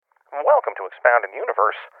Welcome to Expounded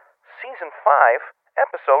Universe, Season 5,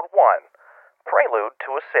 Episode 1, Prelude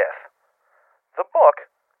to a Sith. The book,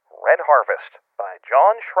 Red Harvest, by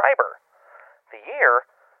John Schreiber. The year,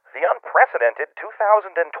 the unprecedented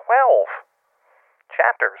 2012.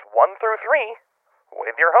 Chapters 1 through 3,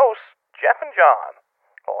 with your hosts, Jeff and John.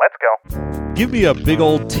 Let's go. Give me a big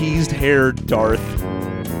old teased hair Darth.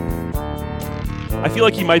 I feel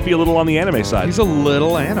like he might be a little on the anime side. He's a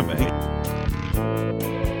little anime.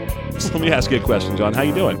 Let me ask you a question, John. How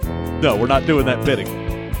you doing? No, we're not doing that bidding.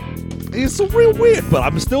 It's so real weird, but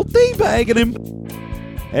I'm still teabagging him.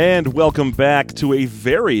 And welcome back to a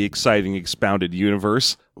very exciting Expounded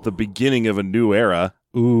Universe, the beginning of a new era.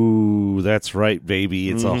 Ooh, that's right, baby.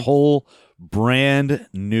 It's a whole brand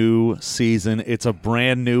new season. It's a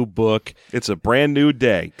brand new book. It's a brand new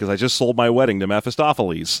day, because I just sold my wedding to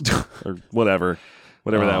Mephistopheles. Or whatever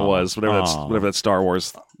that was. Whatever that Star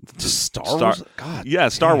Wars... Star Wars? God. Yeah,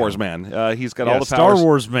 Star Wars man. He's got all the powers. Star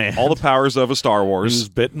Wars man. All the powers of a Star He Wars. was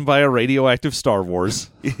bitten by a radioactive Star Wars.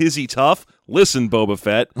 Is he tough? Listen, Boba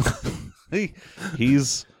Fett.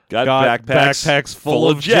 He's got backpacks full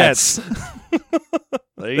of jets.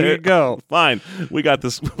 There you go. Fine. We got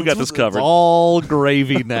this covered. It's all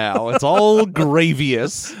gravy now. It's all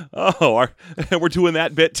gravious. Oh, we're doing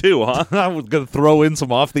that bit too, huh? I was going to throw in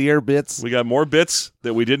some off-the-air bits. We got more bits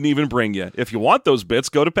that we didn't even bring you. If you want those bits,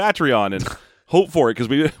 go to Patreon and hope for it, because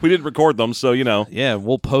we didn't record them, so you know. Yeah,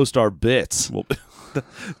 we'll post our bits.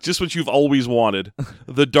 Just what you've always wanted.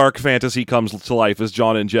 The dark fantasy comes to life as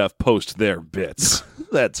John and Jeff post their bits.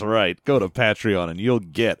 That's right. Go to Patreon and you'll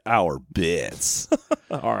get our bits.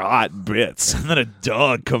 Our hot bits. And then a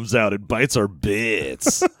dog comes out and bites our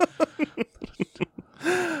bits.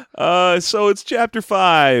 So it's Chapter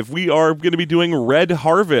 5. We are going to be doing Red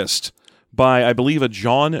Harvest by, I believe, a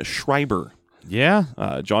John Schreiber. Yeah.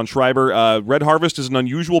 John Schreiber. Red Harvest is an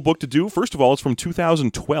unusual book to do. First of all, it's from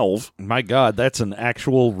 2012. My God, that's an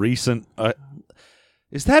actual recent...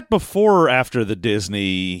 is that before or after the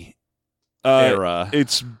Disney era?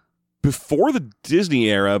 It's before the Disney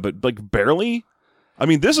era, but like barely. I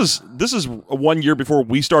mean, this is 1 year before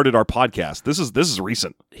we started our podcast. This is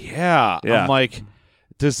recent. Yeah. I'm like,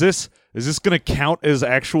 is this going to count as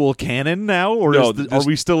actual canon now, or no, are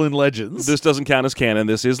we still in Legends? This doesn't count as canon.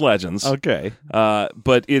 This is Legends. Okay.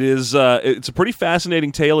 But it is it's a pretty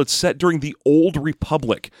fascinating tale. It's set during the Old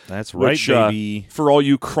Republic. That's right, which, baby. For all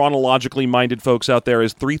you chronologically minded folks out there,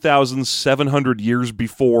 is 3,700 years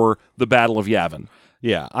before the Battle of Yavin.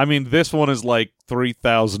 Yeah. I mean, this one is like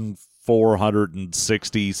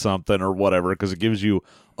 3,460 something or whatever, because it gives you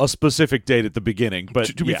a specific date at the beginning.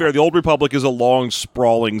 But to be fair, the Old Republic is a long,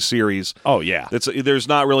 sprawling series. Oh, yeah. There's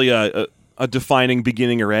not really a defining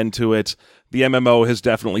beginning or end to it. The MMO has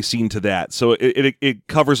definitely seen to that. So it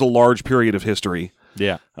covers a large period of history.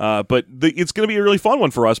 Yeah. But it's going to be a really fun one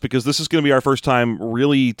for us, because this is going to be our first time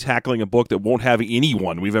really tackling a book that won't have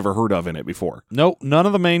anyone we've ever heard of in it before. Nope. None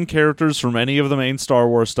of the main characters from any of the main Star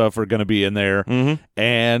Wars stuff are going to be in there. Mm-hmm.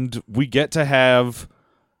 And we get to have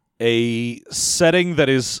a setting that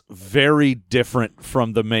is very different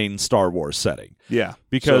from the main Star Wars setting. Yeah.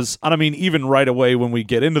 Because, I mean, even right away when we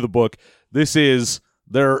get into the book,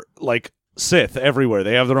 they're like Sith everywhere.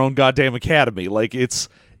 They have their own goddamn academy. Like, it's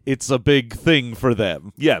a big thing for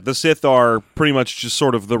them. Yeah, the Sith are pretty much just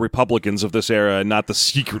sort of the Republicans of this era and not the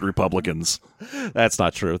secret Republicans. That's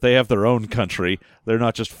not true. They have their own country. They're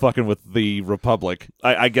not just fucking with the Republic.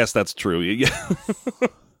 I guess that's true. Yeah.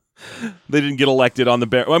 They didn't get elected on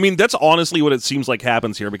the... I mean, that's honestly what it seems like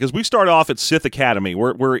happens here, because we start off at Sith Academy.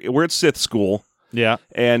 We're at Sith School. Yeah.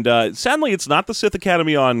 And sadly, it's not the Sith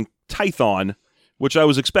Academy on Tython, which I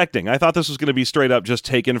was expecting. I thought this was going to be straight up just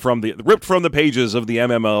ripped from the pages of the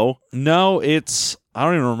MMO. No, I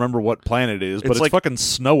don't even remember what planet it is, but it's like, fucking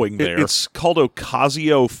snowing there. It's called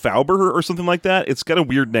Ocasio Fauber or something like that. It's got a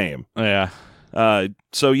weird name. Yeah.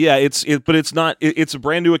 So yeah, but it's not. It's a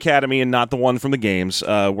brand new academy and not the one from the games,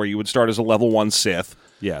 where you would start as a level 1 Sith.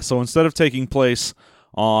 Yeah. So instead of taking place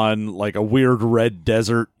on like a weird red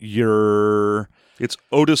desert, it's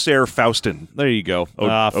Odosair Faustin. There you go.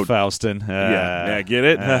 Faustin. Yeah, get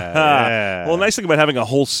it? Well, the nice thing about having a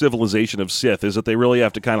whole civilization of Sith is that they really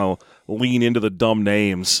have to kind of lean into the dumb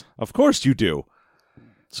names. Of course you do.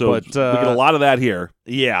 So we get a lot of that here.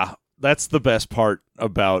 Yeah, that's the best part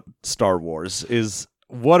about Star Wars is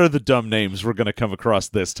what are the dumb names we're going to come across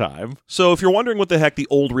this time. So if you're wondering what the heck the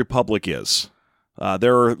Old Republic is,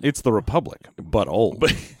 It's the Republic, but old.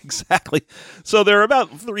 But exactly. So there are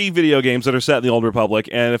about 3 video games that are set in the Old Republic,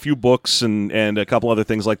 and a few books and a couple other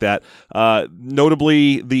things like that.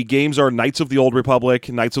 Notably, the games are Knights of the Old Republic,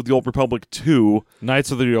 Knights of the Old Republic 2,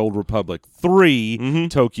 Knights of the Old Republic 3,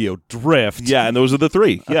 Tokyo Drift. yeah, and those are the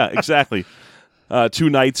 3. Yeah, exactly. 2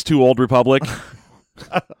 Knights, 2 Old Republic.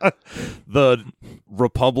 The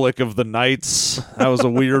Republic of the Knights. That was a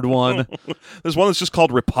weird one. There's one that's just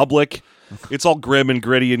called Republic. It's all grim and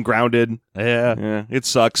gritty and grounded. Yeah. Yeah, it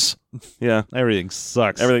sucks. Yeah, Everything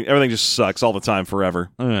sucks. everything just sucks all the time forever.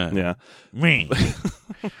 Yeah. Me.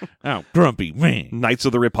 Oh, grumpy. Me. Knights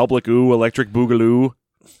of the Republic, ooh, Electric Boogaloo.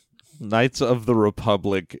 Knights of the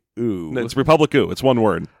Republic. Ooh. It's Republic, ooh. It's one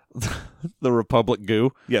word. The Republic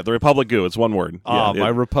Goo. Yeah, the Republic goo. It's one word. Ah, Yeah, my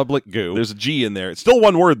Republic Goo. there's a G in there. It's still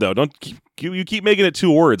one word though. Don't you keep making it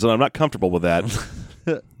 2 words, and I'm not comfortable with that.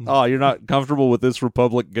 Oh, you're not comfortable with this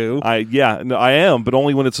Republic Goo? I am, but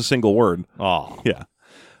only when it's a single word. Oh. Yeah.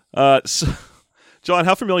 So, John,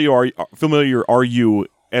 how familiar are you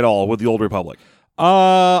at all with the Old Republic?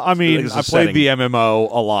 I mean, It's a I played setting. the MMO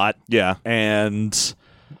a lot, Yeah. and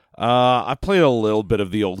I played a little bit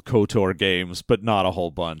of the old KOTOR games, but not a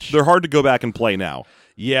whole bunch. They're hard to go back and play now.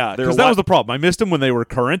 Yeah, They're because a that lot- was the problem. I missed them when they were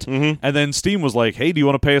current, and then Steam was like, hey, do you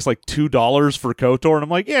want to pay us like $2 for KOTOR? And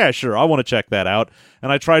I'm like, yeah, sure, I want to check that out.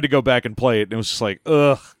 And I tried to go back and play it, and it was just like,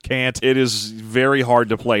 ugh, can't. It is very hard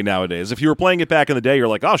to play nowadays. If you were playing it back in the day, you're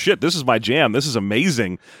like, oh shit, this is my jam. This is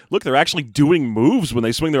amazing. Look, they're actually doing moves when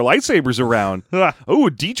they swing their lightsabers around. Oh,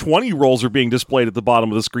 D20 rolls are being displayed at the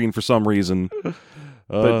bottom of the screen for some reason.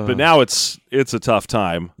 But now it's a tough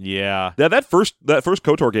time. Yeah. That first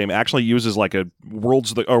KOTOR game actually uses like a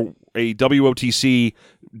WOTC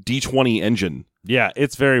D20 engine. Yeah,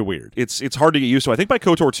 it's very weird. It's hard to get used to. I think by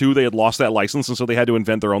KOTOR 2 they had lost that license, and so they had to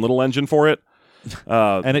invent their own little engine for it.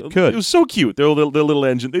 And it could. It was so cute. Their little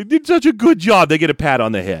engine. They did such a good job. They get a pat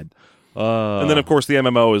on the head. And then of course the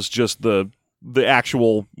MMO is just the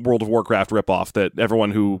actual World of Warcraft ripoff that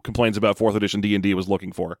everyone who complains about 4th edition D&D was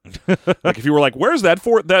looking for. Like if you were like, "Where's that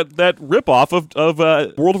that ripoff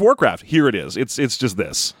of World of Warcraft?" Here it is. It's just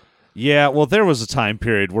this. Yeah, well, there was a time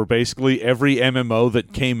period where basically every MMO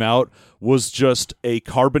that came out was just a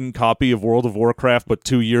carbon copy of World of Warcraft, but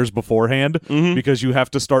 2 years beforehand, because you have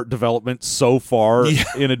to start development so far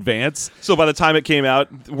in advance. So by the time it came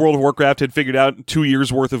out, World of Warcraft had figured out 2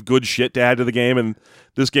 years worth of good shit to add to the game, and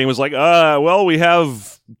this game was like, well, we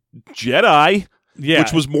have Jedi. Yeah.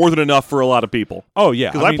 Which was more than enough for a lot of people. Oh,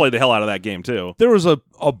 yeah. Because I played the hell out of that game, too. There was a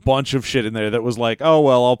bunch of shit in there that was like, oh,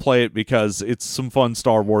 well, I'll play it because it's some fun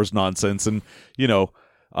Star Wars nonsense. And, you know,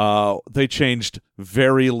 they changed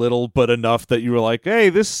very little, but enough that you were like, hey,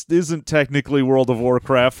 this isn't technically World of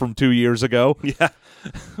Warcraft from 2 years ago. Yeah.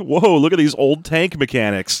 Whoa, look at these old tank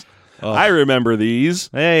mechanics. I remember these.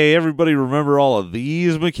 Hey, everybody remember all of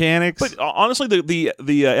these mechanics? But honestly, the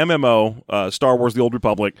MMO, Star Wars The Old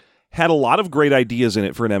Republic, had a lot of great ideas in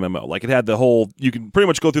it for an MMO. Like it had the whole, you can pretty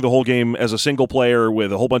much go through the whole game as a single player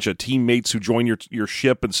with a whole bunch of teammates who join your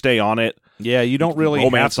ship and stay on it. Yeah, you don't really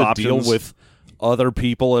Romance have to deal options. with other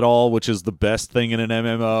people at all, which is the best thing in an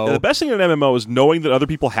MMO. The best thing in an MMO is knowing that other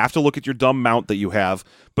people have to look at your dumb mount that you have,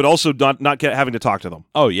 but also not having to talk to them.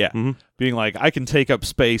 Oh, yeah. Being like, I can take up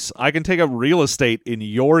space, I can take up real estate in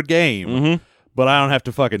your game, but I don't have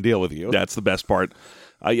to fucking deal with you. That's the best part.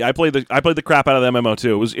 I played the crap out of the MMO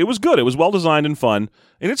too. It was good. It was well designed and fun,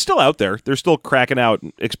 and it's still out there. They're still cracking out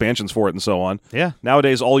expansions for it and so on. Yeah.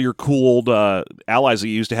 Nowadays, all your cool old allies that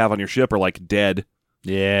you used to have on your ship are like dead.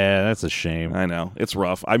 Yeah, that's a shame. I know, it's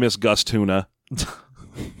rough. I miss Gus Tuna.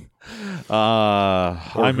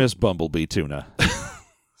 I miss Bumblebee Tuna.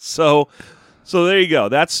 So there you go.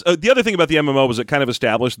 That's the other thing about the MMO was it kind of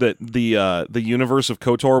established that the universe of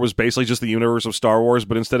KOTOR was basically just the universe of Star Wars,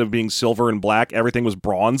 but instead of being silver and black, everything was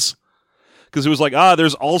bronze. Because it was like,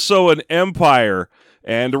 there's also an Empire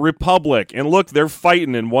and a Republic, and look, they're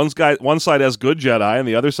fighting, and one side has good Jedi, and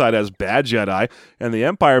the other side has bad Jedi, and the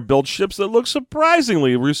Empire built ships that look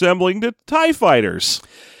surprisingly resembling to TIE fighters.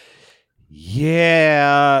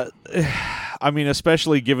 Yeah. I mean,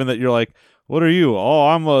 especially given that you're like, what are you? Oh,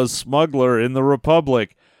 I'm a smuggler in the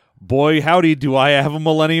Republic. Boy, howdy, do I have a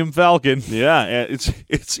Millennium Falcon. Yeah, and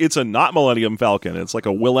it's a not Millennium Falcon. It's like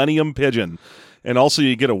a Millennium Pigeon. And also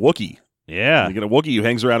you get a Wookiee. Yeah. You get a Wookiee who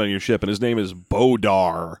hangs around on your ship, and his name is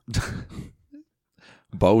Bodar.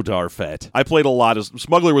 Bodar Fett. I played a lot.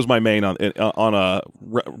 Smuggler was my main on a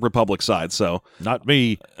Republic side, so. Not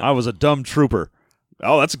me. I was a dumb trooper.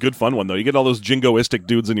 Oh, that's a good fun one, though. You get all those jingoistic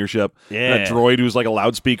dudes in your ship. Yeah. That droid who's like a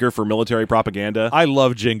loudspeaker for military propaganda. I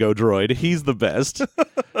love Jingo Droid. He's the best.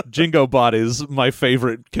 Jingo Bot is my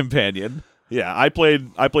favorite companion. Yeah, I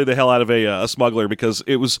played the hell out of a smuggler because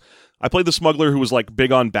I played the smuggler who was like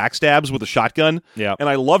big on backstabs with a shotgun. Yeah. And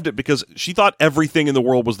I loved it because she thought everything in the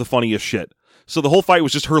world was the funniest shit. So the whole fight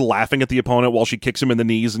was just her laughing at the opponent while she kicks him in the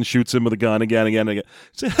knees and shoots him with a gun again.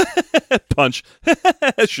 Punch,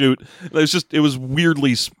 shoot. It was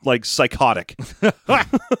weirdly like psychotic.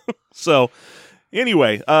 So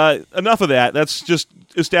anyway, enough of that. That's just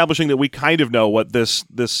establishing that we kind of know what this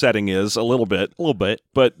setting is a little bit.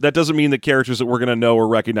 But that doesn't mean that characters that we're going to know or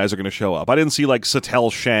recognize are going to show up. I didn't see like Satel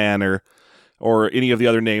Shan or any of the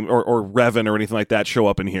other names or Revan or anything like that show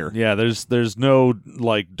up in here. Yeah, there's no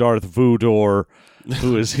like Darth Voodor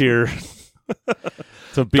who is here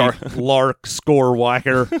to beat Lark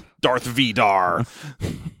Scorewhacker. Darth Vidar.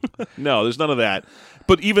 No, there's none of that.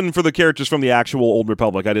 But even for the characters from the actual Old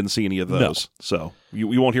Republic, I didn't see any of those. No. So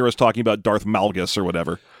you won't hear us talking about Darth Malgus or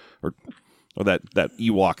whatever. Or that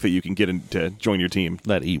Ewok that you can get in to join your team.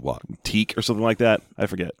 That Ewok. Teak or something like that. I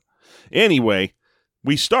forget. Anyway,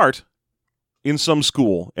 we start in some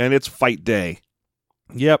school, and it's fight day.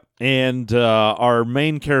 Yep, and our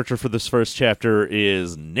main character for this first chapter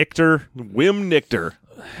is Nictor. Wim Nictor.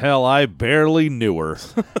 Hell, I barely knew her.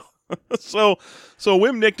 So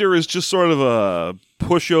Wim Nictor is just sort of a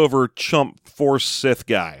pushover chump Force Sith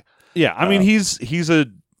guy. Yeah, I mean, he's a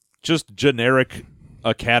just generic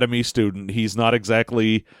academy student. He's not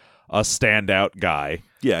exactly a standout guy.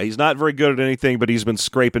 Yeah, he's not very good at anything, but he's been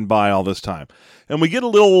scraping by all this time. And we get a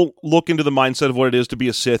little look into the mindset of what it is to be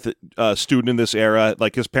a Sith student in this era.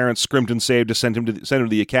 Like his parents scrimped and saved to send him to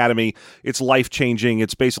the academy. It's life-changing.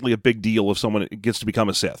 It's basically a big deal if someone gets to become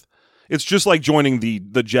a Sith. It's just like joining the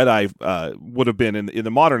Jedi would have been in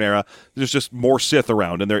the modern era. There's just more Sith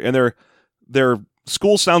around, and their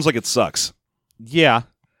school sounds like it sucks. Yeah.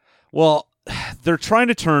 Well, they're trying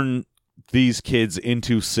to turn these kids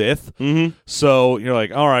into Sith. Mm-hmm. So you're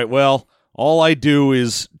like, all right, well, all I do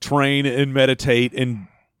is train and meditate, and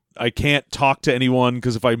I can't talk to anyone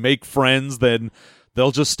because if I make friends, then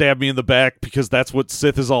they'll just stab me in the back because that's what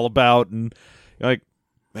Sith is all about. And you're like,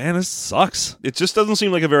 man, this sucks. It just doesn't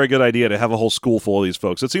seem like a very good idea to have a whole school full of these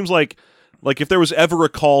folks. It seems like if there was ever a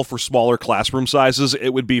call for smaller classroom sizes,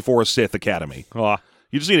 it would be for a Sith academy.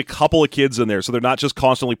 You just need a couple of kids in there so they're not just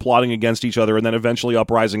constantly plotting against each other and then eventually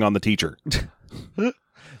uprising on the teacher.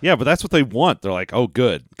 Yeah, but that's what they want. They're like, oh,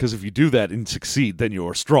 good, because if you do that and succeed, then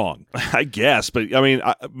you're strong. I guess, but I mean,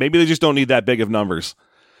 maybe they just don't need that big of numbers.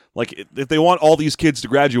 Like, if they want all these kids to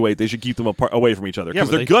graduate, they should keep them away from each other because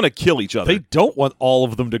they're going to kill each other. They don't want all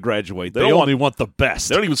of them to graduate. They only want the best.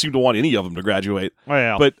 They don't even seem to want any of them to graduate.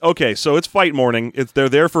 Well. But, okay, so it's fight morning. They're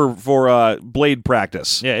there for blade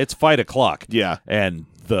practice. Yeah, it's fight o'clock. Yeah. And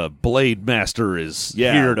the Blade Master is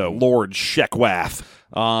here to... Lord Shekwath.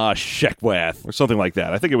 Shekwath. Or something like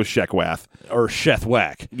that. I think it was Shekwath. Or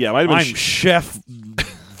Shethwack. Yeah, it might have been I'm Chef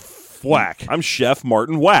Whack. I'm Chef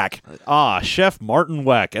Martin Whack. Chef Martin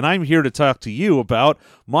Whack. And I'm here to talk to you about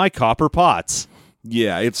my copper pots.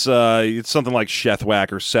 Yeah, it's something like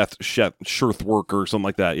Shethwack or Shirthwork or something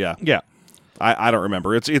like that, yeah. Yeah. I don't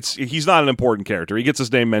remember. He's not an important character. He gets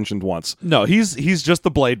his name mentioned once. No, he's just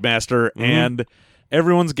the Blade Master, and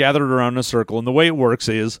everyone's gathered around in a circle, and the way it works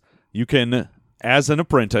is you can, as an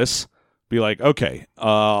apprentice, be like, okay,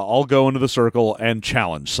 I'll go into the circle and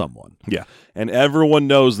challenge someone. Yeah, and everyone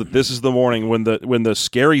knows that this is the morning when the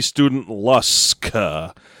scary student Lusk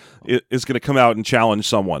is going to come out and challenge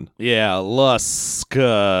someone. Yeah, Lusk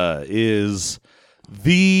is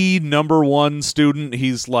the number one student.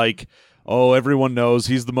 He's like, oh, everyone knows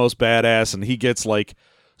he's the most badass, and he gets like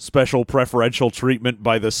special preferential treatment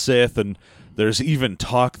by the Sith, and there's even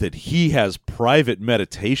talk that he has private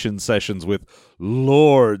meditation sessions with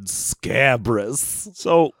Lord Scabrous.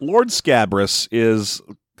 So Lord Scabrous is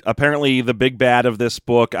apparently the big bad of this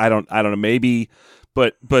book. I don't know, maybe,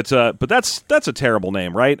 but that's a terrible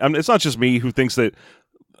name, right? I mean, it's not just me who thinks that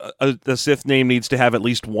a Sith name needs to have at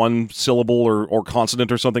least one syllable or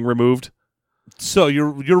consonant or something removed. So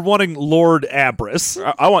you're wanting Lord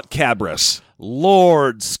Abris. I want Cabris.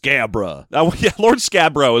 Lord Scabra. Yeah, Lord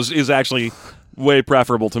Scabro is actually way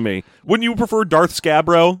preferable to me. Wouldn't you prefer Darth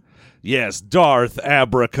Scabro? Yes, Darth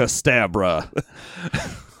Abracastabra.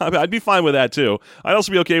 I'd be fine with that, too. I'd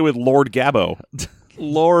also be okay with Lord Gabbo.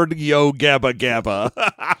 Lord Yo Gabba Gabba.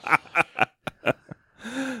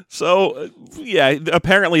 So, yeah,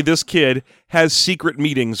 apparently this kid has secret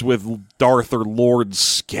meetings with Darth or Lord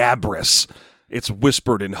Scabrous. It's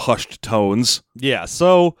whispered in hushed tones. Yeah,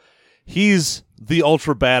 so he's the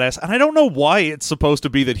ultra badass, and I don't know why it's supposed to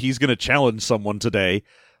be that he's going to challenge someone today.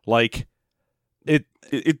 Like,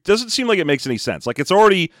 It doesn't seem like it makes any sense. Like, it's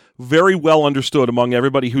already very well understood among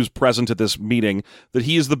everybody who's present at this meeting that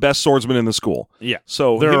he is the best swordsman in the school. Yeah.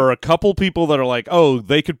 So there are a couple people that are like, oh,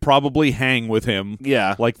 they could probably hang with him.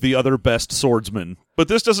 Yeah. Like the other best swordsman. But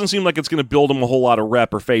this doesn't seem like it's going to build him a whole lot of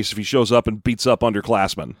rep or face if he shows up and beats up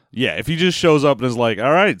underclassmen. Yeah, if he just shows up and is like,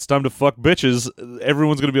 all right, it's time to fuck bitches,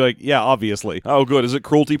 everyone's going to be like, yeah, obviously. Oh, good. Is it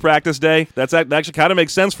cruelty practice day? That actually kind of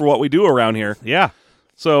makes sense for what we do around here. Yeah.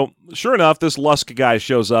 So, sure enough, this Lusk guy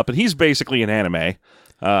shows up, and he's basically an anime.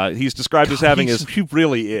 He's described as having he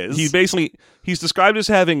really is. He's described as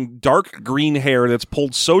having dark green hair that's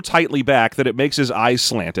pulled so tightly back that it makes his eyes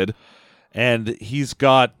slanted. And he's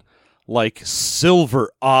got, like,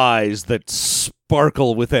 silver eyes that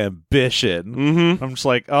sparkle with ambition. Mm-hmm. I'm just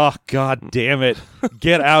like, oh, god damn it.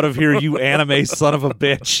 Get out of here, you anime son of a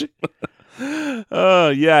bitch.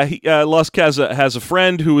 Lusk has a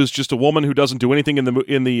friend who is just a woman who doesn't do anything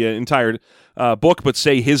in the entire book but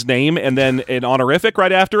say his name and then an honorific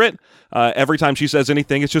right after it. Every time she says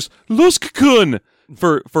anything, it's just Lusk-kun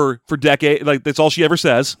for decade. Like, that's all she ever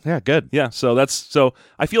says. Yeah, good. Yeah, so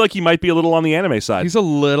I feel like he might be a little on the anime side. He's a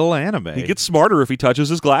little anime. He gets smarter if he touches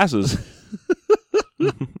his glasses.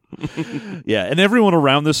 Yeah, and everyone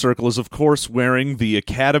around this circle is, of course, wearing the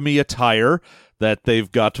Academy attire that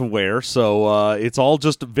they've got to wear, so it's all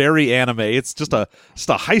just very anime. It's just a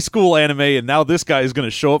high school anime, and now this guy is going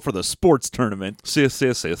to show up for the sports tournament. Sith.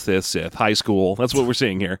 High school. That's what we're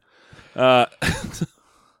seeing here.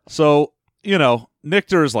 So,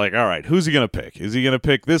 Nictor is like, all right, who's he going to pick? Is he going to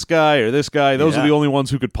pick this guy or this guy? Those are the only ones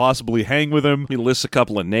who could possibly hang with him. He lists a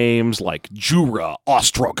couple of names like Jura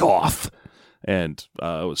Ostrogoth and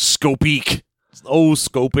Skopik. Oh,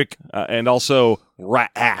 Skopik. And also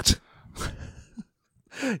Rat.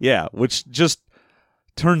 Yeah, which just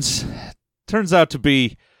turns out to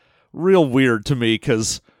be real weird to me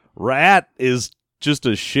because Rat is just a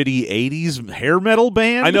shitty 80s hair metal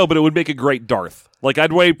band. I know, but it would make a great Darth. Like,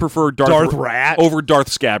 I'd way prefer Darth Rat over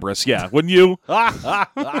Darth Scabrous. Yeah, wouldn't you? Come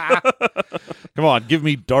on, give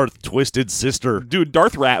me Darth Twisted Sister. Dude,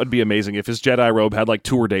 Darth Rat would be amazing if his Jedi robe had, like,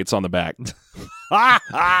 tour dates on the back.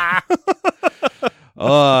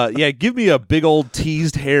 Yeah, give me a big old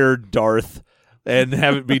teased hair Darth and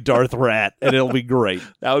have it be Darth Rat, and it'll be great.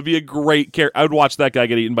 That would be a great character. I would watch that guy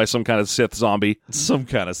get eaten by some kind of Sith zombie. Some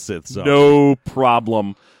kind of Sith zombie. No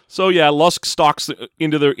problem. So yeah, Lusk stalks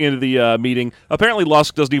into the meeting. Apparently,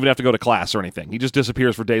 Lusk doesn't even have to go to class or anything. He just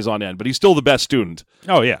disappears for days on end. But he's still the best student.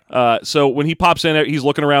 Oh yeah. So when he pops in, he's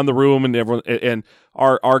looking around the room, and everyone and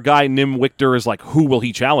our guy Nim Wictor is like, "Who will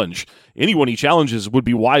he challenge? Anyone he challenges would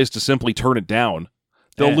be wise to simply turn it down.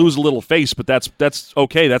 They'll lose a little face, but that's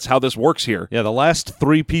okay. That's how this works here." Yeah, the last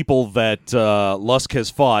three people that Lusk has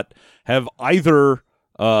fought have either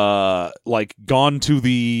gone to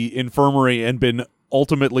the infirmary and been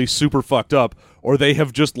ultimately super fucked up, or they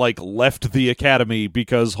have just left the academy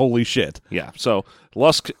because holy shit. Yeah. So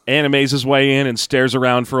Lusk animes his way in and stares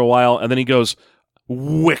around for a while, and then he goes,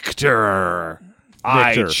 "Wictor,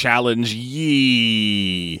 I challenge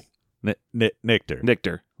ye."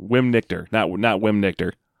 Nictor. Wim Nictor, not Wim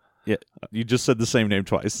Nictor. Yeah, you just said the same name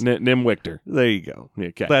twice. Nim Wictor. There you go.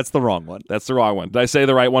 Okay, that's the wrong one. That's the wrong one. Did I say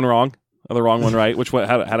the right one wrong? Or the wrong one right? Which one?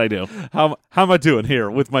 How'd I do? How am I doing here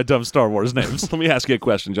with my dumb Star Wars names? Let me ask you a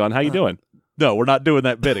question, John. How you doing? No, we're not doing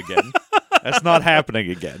that bit again. That's not happening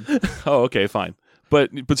again. Oh, okay, fine. But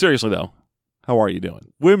seriously though, how are you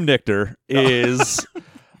doing? Wim Nictor is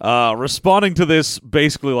responding to this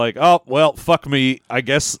basically like, oh, well, fuck me. I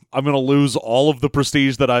guess I'm going to lose all of the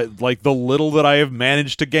prestige that the little that I have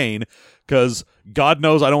managed to gain, because God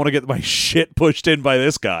knows I don't want to get my shit pushed in by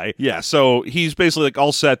this guy. Yeah, so he's basically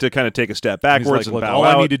all set to kind of take a step backwards and bow all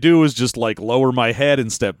out. I need to do is just lower my head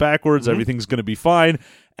and step backwards. Mm-hmm. Everything's going to be fine.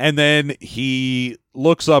 And then he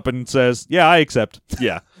looks up and says, yeah, I accept.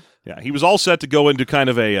 Yeah. Yeah, he was all set to go into kind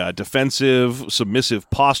of a defensive, submissive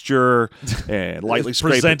posture and lightly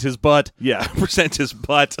present his butt. Yeah, present his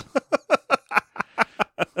butt.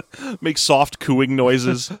 Make soft cooing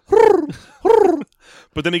noises.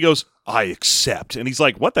 But then he goes, "I accept," and he's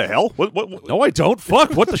like, "What the hell? What? No, I don't.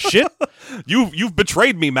 Fuck! What the shit? You've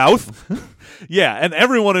betrayed me, Mouth." Yeah, and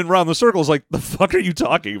everyone around the circle is like, "The fuck are you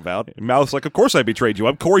talking about?" And Mouth's like, "Of course I betrayed you.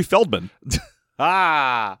 I'm Corey Feldman."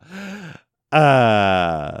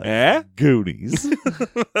 Goonies.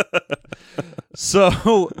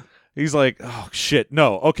 So he's like, "Oh shit,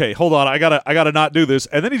 no. Okay, hold on. I gotta not do this."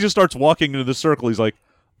 And then he just starts walking into the circle. He's like,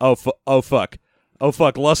 "Oh fuck. Oh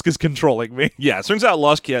fuck, Lusk is controlling me." Yeah, it turns out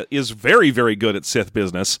Lusk is very, very good at Sith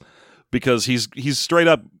business, because he's straight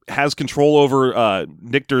up has control over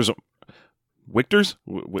Nictor's Wictors?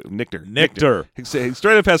 Nictor. Nictor. He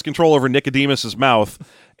straight up has control over Nicodemus's mouth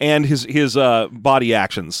and his body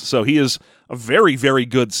actions. So he is a very, very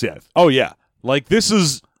good Sith. Oh, yeah. Like, this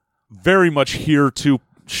is very much here to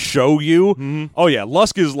show you. Oh, yeah.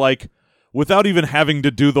 Lusk is like, without even having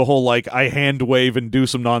to do the whole, like, I hand wave and do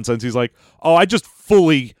some nonsense, he's like, oh, I just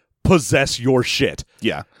fully possess your shit.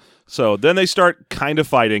 Yeah. So then they start kind of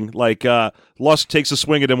fighting. Like, Lusk takes a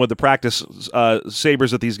swing at him with the practice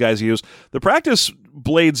sabers that these guys use. The practice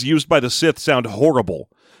blades used by the Sith sound horrible.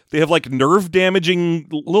 They have, like, nerve-damaging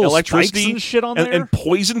Little electricity spikes and shit on there? and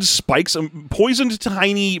poisoned spikes, poisoned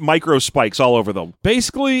tiny micro spikes all over them.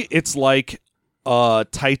 Basically, it's like a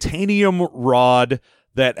titanium rod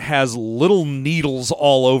that has little needles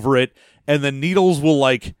all over it, and the needles will,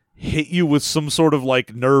 like, hit you with some sort of,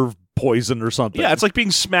 like, nerve poison or something. Yeah, it's like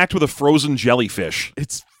being smacked with a frozen jellyfish.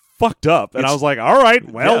 It's fucked up. And I was like, all right,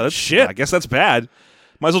 well, shit. I guess that's bad.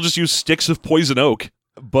 Might as well just use sticks of poison oak.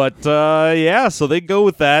 But, yeah, so they go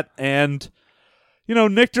with that, and, you know,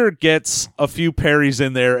 Nictor gets a few parries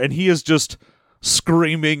in there, and he is just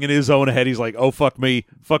screaming in his own head. He's like, oh, fuck me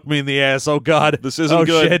in the ass, oh, God. This isn't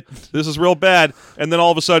good. Shit. This is real bad. And then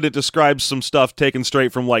all of a sudden it describes some stuff taken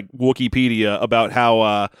straight from, like, Wikipedia about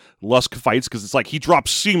how Lusk fights, because it's like he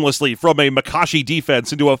drops seamlessly from a Makashi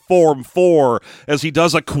defense into a Form 4 as he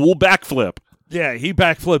does a cool backflip. Yeah, he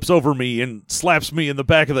backflips over me and slaps me in the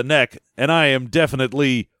back of the neck, and I am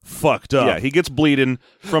definitely fucked up. Yeah, he gets bleeding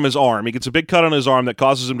from his arm. He gets a big cut on his arm that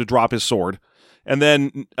causes him to drop his sword. And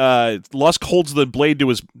then Lusk holds the blade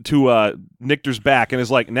to Nictor's back and is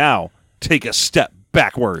like, now, take a step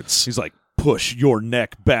backwards. He's like, push your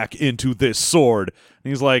neck back into this sword. And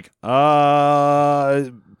he's like,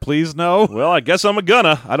 please no. Well, I guess I'm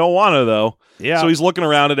gonna. I don't want to, though. Yeah. So he's looking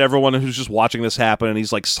around at everyone who's just watching this happen, and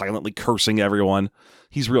he's like silently cursing everyone.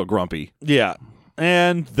 He's real grumpy. Yeah.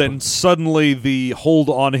 And then suddenly the hold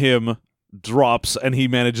on him drops, and he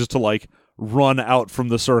manages to, like, run out from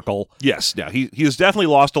the circle. Yes, yeah, he has definitely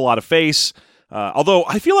lost a lot of face. Although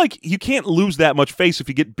I feel like you can't lose that much face if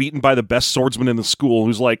you get beaten by the best swordsman in the school,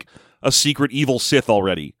 who's like a secret evil Sith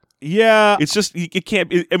already. Yeah. It's just it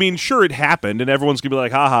can't. I mean, sure, it happened, and everyone's gonna be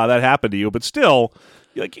like, "Haha, that happened to you," but still,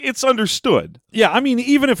 like, it's understood. Yeah, I mean,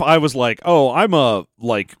 even if I was like, oh, I'm a,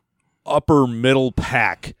 like, upper middle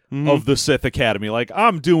pack of the Sith Academy, like,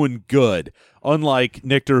 I'm doing good. Unlike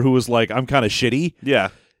Nictor, who was like, I'm kind of shitty. Yeah.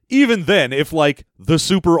 Even then, if, like, the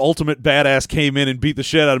super ultimate badass came in and beat the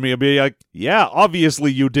shit out of me, I'd be like, yeah,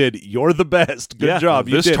 obviously you did. You're the best. Good job.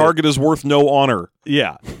 You This did target is worth no honor.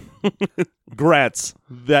 Yeah. Grats.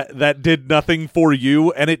 That did nothing for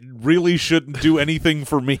you, and it really shouldn't do anything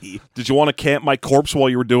for me. Did you want to camp my corpse while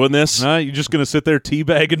you were doing this? You just going to sit there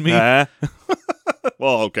teabagging me?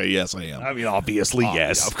 Well, okay, yes, I am. I mean, obviously,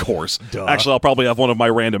 yes. Yeah, of course. Duh. Actually, I'll probably have one of my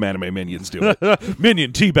random anime minions do it.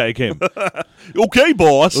 Minion, teabag him. Okay,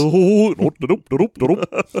 boss. Oh,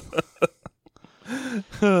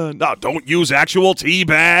 No, don't use actual tea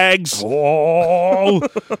bags. oh,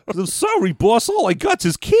 I'm sorry, boss. All I got's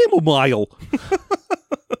is chamomile.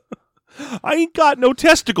 I ain't got no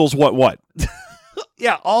testicles. What?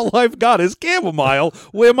 Yeah, all I've got is chamomile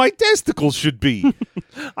where my testicles should be.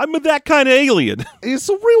 I'm that kind of alien. It's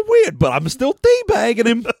so real weird, but I'm still teabagging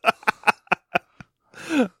him.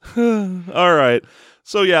 All right.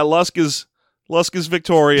 So yeah, Lusk is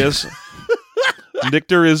victorious.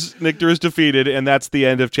 Nictor is defeated, and that's the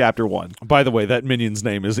end of chapter 1. By the way, that minion's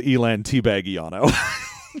name is Elan Teabagiano.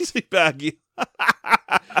 Teabaggy.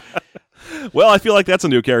 Well, I feel like that's a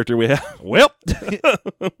new character we have. Well,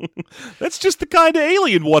 That's just the kind of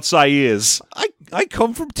alien Whatsai is. I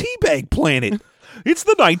come from Teabag Planet. It's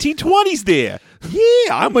the 1920s there.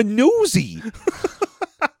 Yeah, I'm a nosy.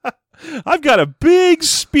 I've got a big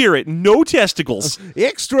spirit, no testicles.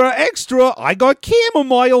 Extra, extra. I got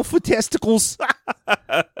chamomile for testicles.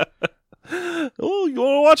 Oh, you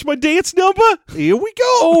want to watch my dance number? Here we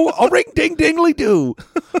go. A ring ding dingly do.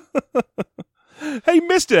 Hey,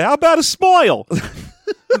 mister, how about a smile?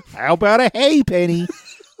 How about a hay penny?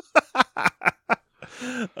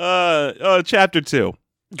 Chapter 2.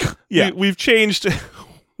 Yeah. We've changed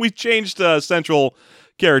central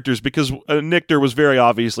characters because Nictor was very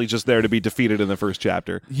obviously just there to be defeated in the first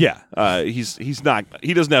chapter. Yeah. He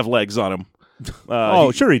doesn't have legs on him.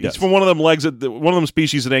 Sure he does. He's from one of them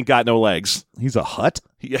species that ain't got no legs. He's a hut?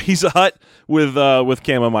 He's a hut with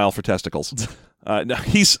chamomile for testicles. No,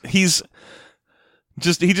 he just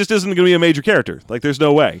isn't going to be a major character. Like, there's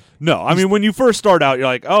no way. No, I mean, when you first start out, you're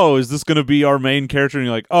like, oh, is this going to be our main character? And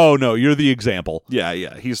you're like, oh, no, you're the example.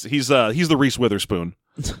 Yeah. He's the Reese Witherspoon.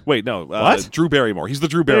 Wait, no. What? Drew Barrymore. He's the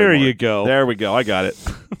Drew Barrymore. There you go. There we go. I got it.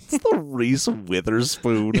 It's the Reese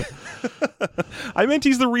Witherspoon. I meant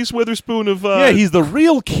he's the Reese Witherspoon of... Yeah, he's the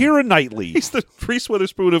real Keira Knightley. He's the Reese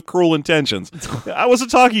Witherspoon of Cruel Intentions. I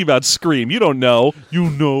wasn't talking about Scream. You don't know. You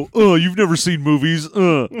know. You've never seen movies.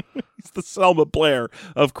 He's the Selma Blair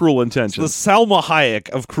of Cruel The Intentions. Salma Hayek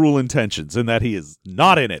of Cruel Intentions, in that he is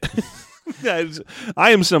not in it. Yeah,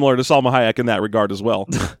 I am similar to Salma Hayek in that regard as well.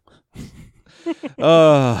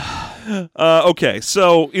 Okay,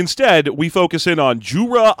 so instead, we focus in on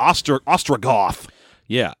Jura Ostrogoth.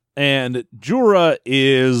 Yeah, and Jura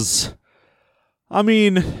is, I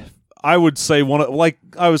mean, I would say like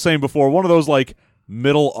I was saying before, one of those like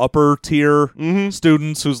middle upper tier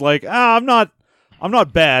students who's like, I'm not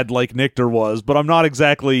bad like Nictor was, but I'm not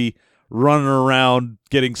exactly running around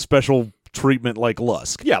getting special treatment like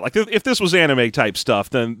Lusk. Yeah, like if this was anime type stuff,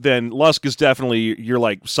 then Lusk is definitely you're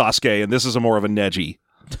like Sasuke, and this is more of a Neji.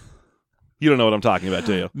 You don't know what I'm talking about,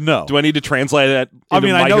 do you? No. Do I need to translate that? I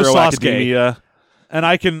mean, I know Hero Sasuke. Academia? And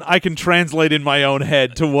I can translate in my own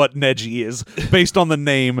head to what Neji is based on the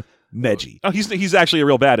name Neji. Oh, he's actually a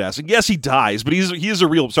real badass. And yes, he dies, but he is a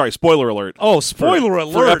real. Sorry, spoiler alert. Oh, spoiler for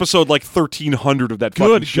alert! episode like 1300 of that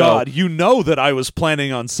fucking Good show. God, you know that I was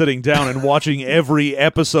planning on sitting down and watching every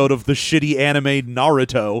episode of the shitty anime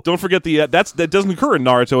Naruto. Don't forget that doesn't occur in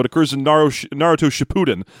Naruto. It occurs in Naruto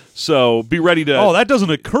Shippuden. So be ready to. Oh, that doesn't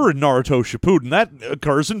occur in Naruto Shippuden. That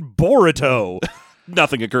occurs in Boruto.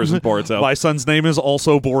 Nothing occurs in Boruto. My son's name is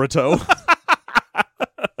also Boruto.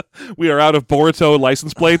 We are out of Boruto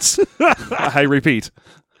license plates. I repeat.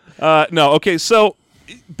 No, okay, so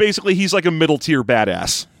basically he's like a middle tier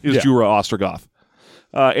badass, is Yeah. Jura Ostrogoth.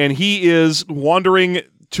 And he is wandering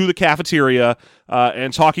to the cafeteria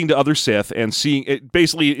and talking to other Sith and seeing it.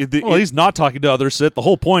 Basically, Well, he's not talking to other Sith. The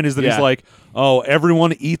whole point is that Yeah. he's like, oh,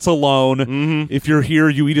 everyone eats alone. If you're here,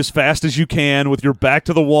 you eat as fast as you can with your back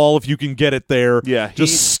to the wall if you can get it there. Yeah,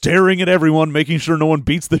 Just staring at everyone, making sure no one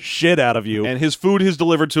beats the shit out of you. and his food is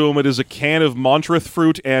delivered to him. It is a can of Montreth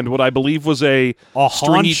fruit and what I believe was a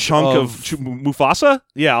stringy haunch chunk of Mufasa.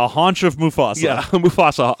 Yeah, a haunch of Mufasa. Yeah, a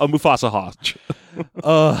Mufasa haunch.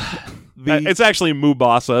 It's actually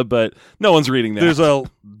Mubasa, but no one's reading that. There's a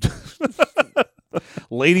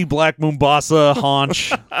Lady Black Mombasa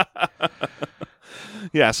haunch.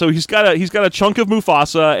 Yeah, so he's got a chunk of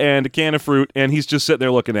Mufasa and a can of fruit, and he's just sitting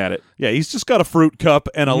there looking at it. Yeah, he's just got a fruit cup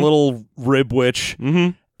and a little rib witch.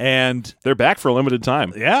 Mm-hmm. And They're back for a limited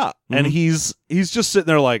time. yeah, and he's just sitting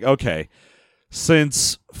there like, okay,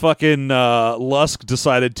 since fucking Lusk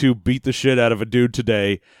decided to beat the shit out of a dude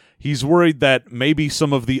today, he's worried that maybe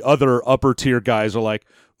some of the other upper tier guys are like,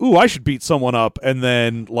 ooh, I should beat someone up and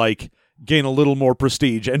then like gain a little more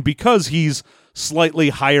prestige. And because he's slightly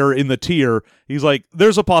higher in the tier, he's like,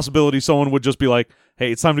 there's a possibility someone would just be like,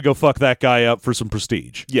 hey, it's time to go fuck that guy up for some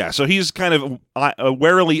prestige. Yeah, so he's kind of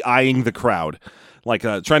warily eyeing the crowd, like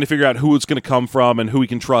trying to figure out who it's going to come from and who he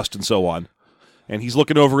can trust and so on. And he's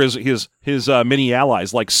looking over his mini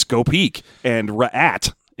allies like Skopeek and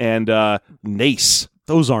Ra'at and Nace.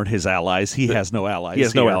 Those aren't his allies. He has no allies. He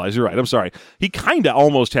has no here. allies. You're right. I'm sorry. He kind of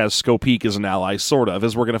almost has Skopeek as an ally, sort of,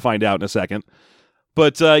 as we're going to find out in a second.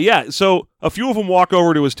 But yeah, so a few of them walk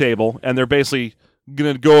over to his table, and they're basically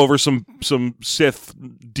going to go over some Sith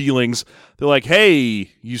dealings. They're like,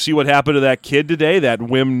 hey, you see what happened to that kid today, that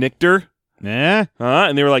Wim Nictor? Eh? Huh?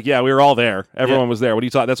 And they were like, yeah, we were all there. Everyone was there. What are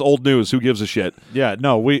you talking? That's old news. Who gives a shit? Yeah,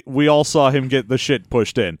 no, we all saw him get the shit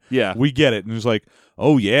pushed in. Yeah. We get it. And he's like,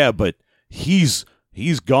 oh, yeah, but he's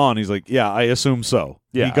gone. He's like, yeah, I assume so.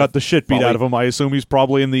 Yeah, he got the shit beat out of him. I assume he's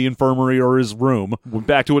probably in the infirmary or his room. Went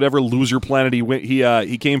back to whatever loser planet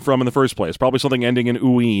he came from in the first place. Probably something ending in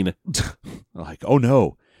Ueen. Like, oh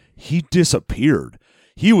no, he disappeared.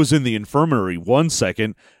 He was in the infirmary 1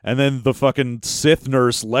 second, and then the fucking Sith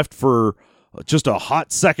nurse left for just a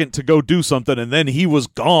hot second to go do something, and then he was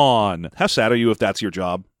gone. How sad are you if that's your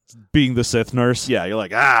job? Being the Sith nurse. Yeah, you're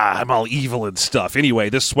like, I'm all evil and stuff. Anyway,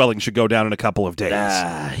 this swelling should go down in a couple of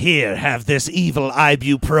days. Here, have this evil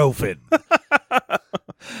ibuprofen.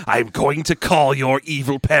 I'm going to call your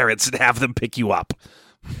evil parents and have them pick you up.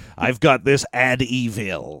 I've got this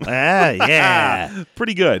Adevil. Yeah.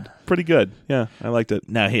 Pretty good. Pretty good. Yeah, I liked it.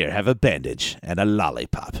 Now here, have a bandage and a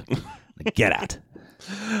lollipop. Get out.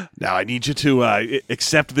 Now I need you to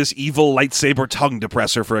accept this evil lightsaber tongue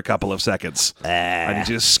depressor for a couple of seconds. I need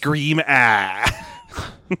you to scream, ah.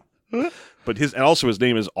 But his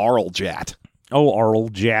name is Arl Jat. Oh, Arl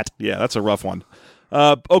Jat. Yeah, that's a rough one.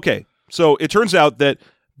 Okay, so it turns out that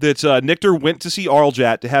Nictor went to see Arl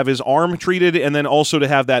Jat to have his arm treated and then also to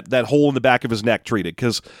have that hole in the back of his neck treated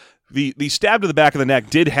because the stab to the back of the neck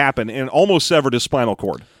did happen and almost severed his spinal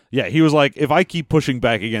cord. Yeah, he was like, if I keep pushing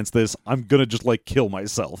back against this, I'm gonna just like kill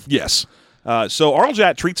myself. Yes. So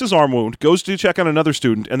Arljat treats his arm wound, goes to check on another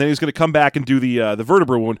student, and then he's going to come back and do the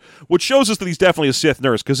vertebra wound, which shows us that he's definitely a Sith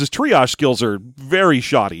nurse because his triage skills are very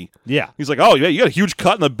shoddy. Yeah. He's like, oh yeah, you got a huge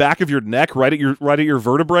cut in the back of your neck, right at your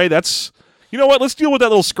vertebrae. That's, you know what? Let's deal with that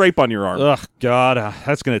little scrape on your arm. Ugh, God,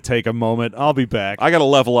 that's gonna take a moment. I'll be back. I got to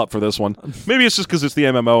level up for this one. Maybe it's just because it's the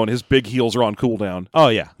MMO and his big heals are on cooldown. Oh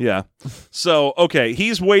yeah. Yeah. So okay,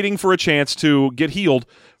 he's waiting for a chance to get healed,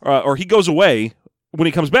 or he goes away. When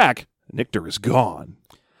he comes back, Nictor is gone.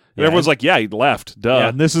 And Yeah. everyone's like, yeah, he left. Duh. Yeah,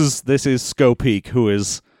 and this is Skopeek who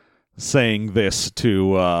is saying this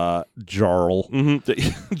to Jarl.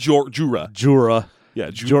 Mm-hmm. Jura. Jura. Yeah,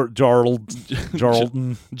 Jarlton.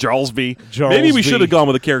 Jarlsby. Jarlsby. Maybe we should have gone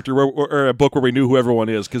with a character or a book where we knew who everyone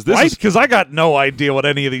is, because this Right? is... Because I got no idea what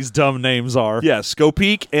any of these dumb names are. Yeah,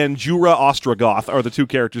 Skopeek and Jura Ostrogoth are the two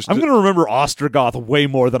characters. I'm going to remember Ostrogoth way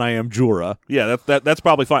more than I am Jura. Yeah, that's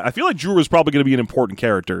probably fine. I feel like Jura is probably going to be an important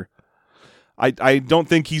character. I don't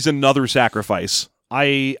think he's another sacrifice.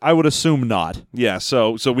 I would assume not. Yeah,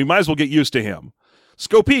 so we might as well get used to him.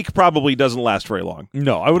 Skopeek probably doesn't last very long.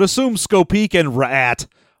 No, I would assume Skopeek and Rat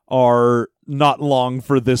are not long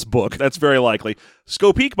for this book. That's very likely.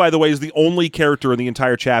 Skopeek, by the way, is the only character in the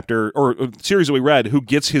entire chapter or series that we read who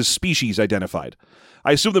gets his species identified.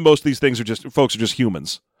 I assume that most of these things are just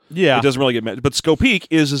humans. Yeah. It doesn't really get mentioned. But Skopeek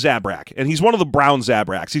is a Zabrak, and he's one of the brown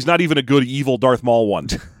Zabraks. He's not even a good evil Darth Maul one.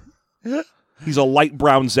 He's a light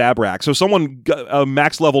brown Zabrak. So someone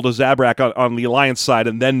max leveled a Zabrak on the Alliance side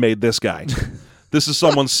and then made this guy. This is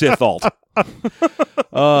someone's Sith alt.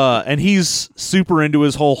 And he's super into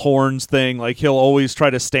his whole horns thing. Like, he'll always try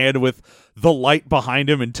to stand with the light behind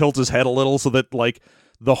him and tilt his head a little so that, like,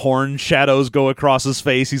 the horn shadows go across his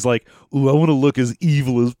face. He's like, ooh, I want to look as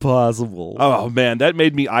evil as possible. Oh, man, that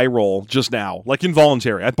made me eye roll just now. Like,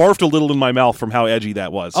 involuntary. I barfed a little in my mouth from how edgy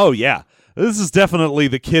that was. Oh, yeah. This is definitely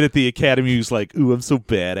the kid at the academy who's like, ooh, I'm so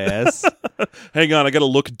badass. Hang on, I gotta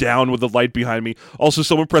look down with the light behind me. Also,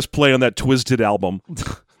 someone press play on that Twisted album.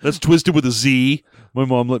 That's Twisted with a Z. My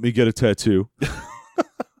mom let me get a tattoo.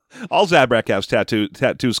 All Zabrak has tattoo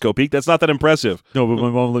Skopeek. That's not that impressive. No, but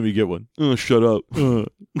my mom let me get one. Shut up.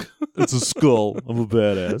 It's a skull. I'm a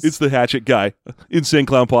badass. It's the Hatchet guy. Insane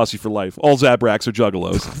Clown Posse for life. All Zabraks are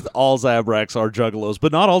juggalos. All Zabraks are juggalos,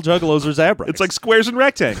 but not all juggalos are Zabraks. It's like squares and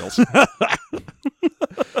rectangles.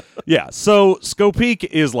 Yeah, so Skopeek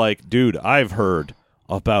is like, dude, I've heard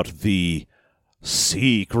about the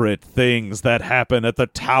secret things that happen at the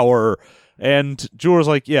tower. And Jorah's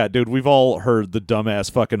like, yeah, dude, we've all heard the dumbass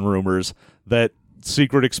fucking rumors that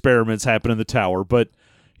secret experiments happen in the tower, but,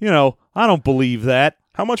 you know, I don't believe that.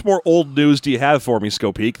 How much more old news do you have for me,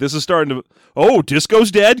 Skopeek? This is starting to... Oh, Disco's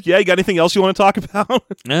dead? Yeah, you got anything else you want to talk about?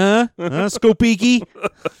 Skopeeky?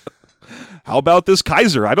 How about this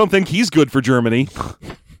Kaiser? I don't think he's good for Germany.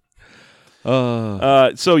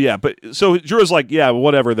 So Jura's like, yeah,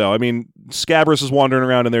 whatever, though. I mean, Scabrous is wandering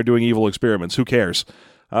around and they're doing evil experiments. Who cares?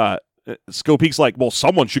 Skopeek's like, well,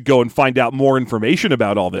 someone should go and find out more information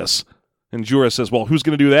about all this. And Jura says, well, who's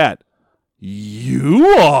going to do that? You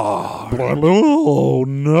are. Oh,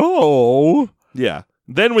 no. Yeah.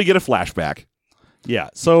 Then we get a flashback. Yeah,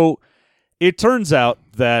 so it turns out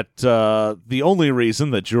that the only reason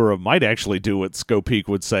that Jura might actually do what Skopeek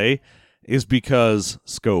would say is because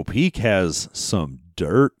Skopeek has some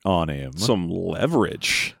dirt on him. Some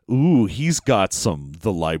leverage. Ooh, he's got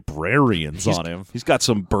the librarians on him. He's got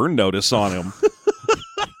some burn notice on him.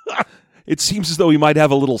 It seems as though he might have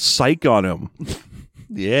a little psych on him.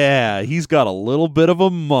 Yeah, he's got a little bit of a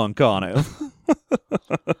monk on him.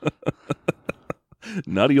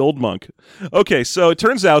 Nutty old monk. Okay, so it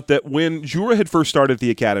turns out that when Jura had first started the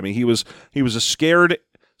academy, he was a scared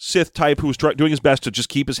Sith type who was doing his best to just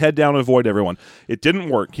keep his head down and avoid everyone. It didn't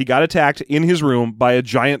work. He got attacked in his room by a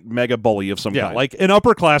giant mega bully of some kind. Yeah, like an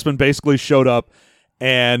upperclassman basically showed up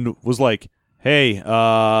and was like, hey,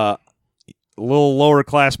 little lower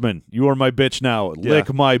classman, you are my bitch now.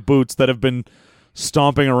 Lick my boots that have been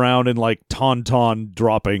stomping around in like tauntaun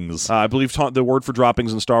droppings. I believe the word for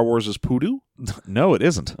droppings in Star Wars is poodoo? No, it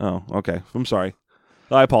isn't. Oh, okay. I'm sorry.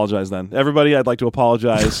 I apologize then. Everybody, I'd like to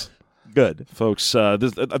apologize. Good. Folks,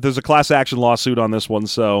 there's a class action lawsuit on this one,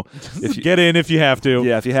 so if you get in if you have to.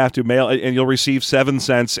 Yeah, if you have to, mail, and you'll receive 7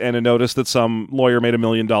 cents and a notice that some lawyer made $1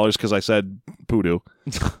 million because I said poodoo.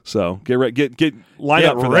 So get line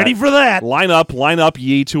up for ready that. for that. Line up,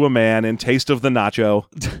 ye to a man, and taste of the nacho.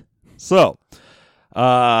 So,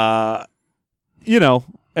 you know,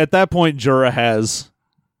 at that point, Jura has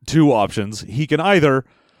 2 options. He can either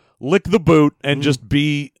lick the boot and just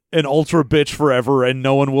be an ultra bitch forever, and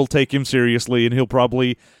no one will take him seriously, and he'll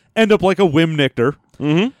probably end up like a Wim-Nictor.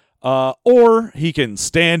 Or he can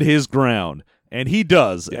stand his ground, and he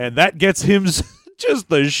does, and that gets him just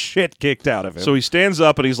the shit kicked out of him. So he stands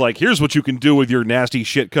up and he's like, here's what you can do with your nasty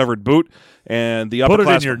shit-covered boot. And the upperclassman... Put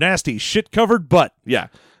it in your nasty shit-covered butt. Yeah.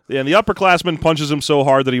 And the upperclassman punches him so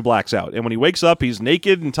hard that he blacks out. And when he wakes up, he's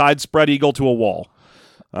naked and tied spread eagle to a wall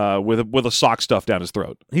with a sock stuffed down his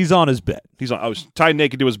throat. He's on his bed. I was tied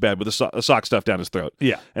naked to his bed with a sock stuffed down his throat.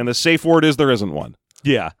 Yeah. And the safe word is there isn't one.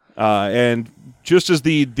 Yeah. And just as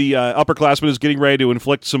the upperclassman is getting ready to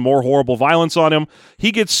inflict some more horrible violence on him,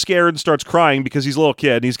 he gets scared and starts crying because he's a little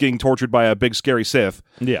kid and he's getting tortured by a big scary Sith.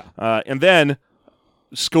 Yeah. And then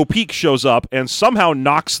Skopeek shows up and somehow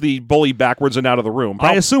knocks the bully backwards and out of the room.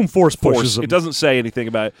 I assume force pushes him. It doesn't say anything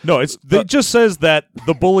about it. No, it just says that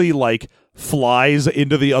the bully flies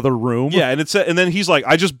into the other room. Yeah, and then he's like,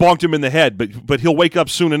 I just bonked him in the head, but he'll wake up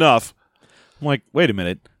soon enough. I'm like, wait a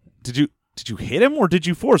minute. Did you hit him or did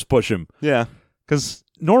you force push him? Yeah. Because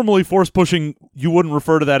normally force pushing, you wouldn't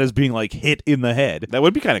refer to that as being hit in the head. That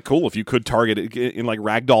would be kind of cool if you could target it in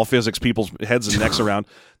ragdoll physics, people's heads and necks around.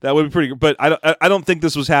 That would be pretty good. But I don't think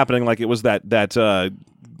this was happening like it was that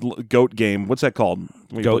goat game. What's that called?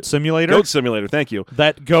 Goat Simulator? Goat Simulator, thank you.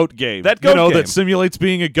 That goat game. That goat game. That simulates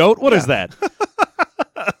being a goat? What is that?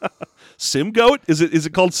 Sim Goat? Is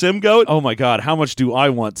it called Sim Goat? Oh my god, how much do I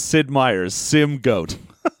want Sid Meier's Sim Goat?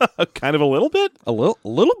 Kind of a little bit? A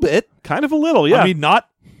little bit. Kind of a little, yeah. I mean, not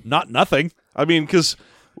nothing. I mean, because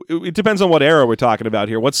it depends on what era we're talking about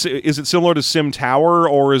here. Is it similar to Sim Tower,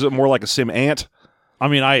 or is it more like a Sim Ant? I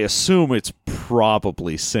mean, I assume it's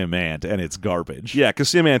probably Sim Ant, and it's garbage. Yeah, because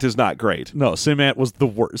Sim Ant is not great. No, Sim Ant was the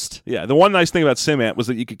worst. Yeah, the one nice thing about Sim Ant was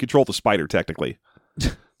that you could control the spider, technically.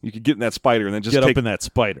 You could get in that spider and then just get up in that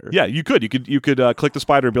spider. Yeah, you could. You could click the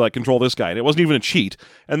spider and be like, control this guy. And it wasn't even a cheat.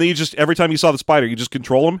 And then you just, every time you saw the spider, you just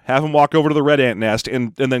control him, have him walk over to the red ant nest,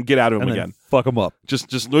 and then get out of him and again. Fuck him up.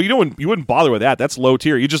 No, you wouldn't bother with that. That's low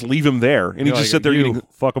tier. You just leave him there, and he just sit there eating.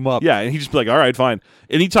 Fuck him up. Yeah, and he'd just be like, all right, fine.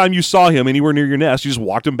 Anytime you saw him anywhere near your nest, you just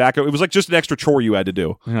walked him back. It was like just an extra chore you had to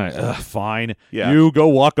do. All right, fine. Yeah. You go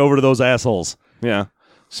walk over to those assholes. Yeah.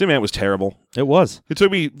 Sim Ant was terrible. It was. It took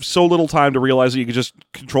me so little time to realize that you could just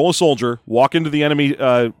control a soldier, walk into the enemy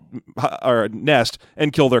nest,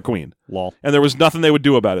 and kill their queen. Lol. And there was nothing they would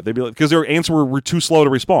do about it. They'd be like, because their ants were too slow to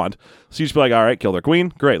respond. So you just be like, all right, kill their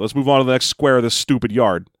queen. Great, let's move on to the next square of this stupid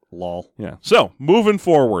yard. Lol. Yeah. So, moving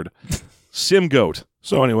forward. Sim Goat.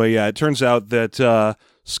 So anyway, yeah, it turns out that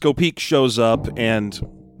Skopeek shows up and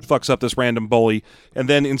fucks up this random bully, and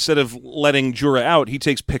then instead of letting Jura out, he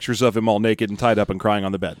takes pictures of him all naked and tied up and crying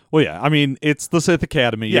on the bed. Well, yeah, I mean, it's the Sith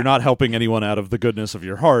Academy. Yeah. You're not helping anyone out of the goodness of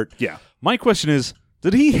your heart. Yeah. My question is,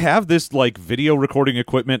 did he have this, video recording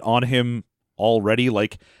equipment on him already? He's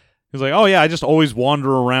like, oh, yeah, I just always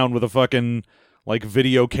wander around with a fucking,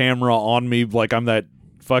 video camera on me like I'm that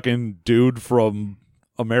fucking dude from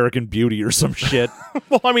American Beauty or some shit.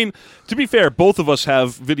 Well, I mean, to be fair, both of us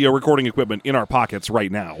have video recording equipment in our pockets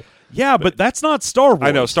right now. Yeah, but that's not Star Wars.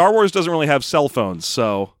 I know, Star Wars doesn't really have cell phones,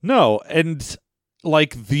 so... No, and,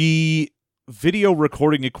 the video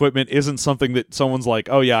recording equipment isn't something that someone's like,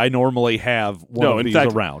 oh yeah, I normally have one of these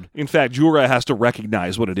around. In fact, Jura has to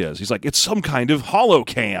recognize what it is. He's like, it's some kind of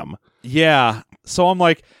holocam. Yeah, so I'm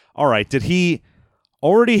like, all right, did he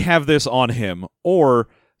already have this on him, or...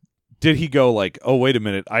 did he go oh, wait a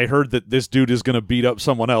minute, I heard that this dude is going to beat up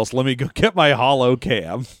someone else. Let me go get my holo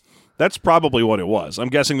cam. That's probably what it was. I'm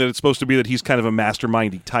guessing that it's supposed to be that he's kind of a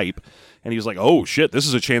mastermindy type. And he was like, oh, shit, this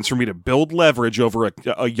is a chance for me to build leverage over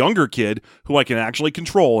a younger kid who I can actually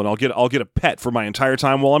control, and I'll get a pet for my entire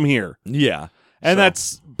time while I'm here. Yeah. And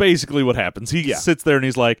that's basically what happens. He sits there and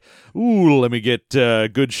he's like, ooh, let me get a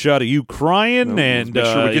good shot of you crying. And make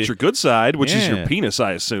sure we get your good side, which is your penis,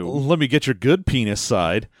 I assume. Let me get your good penis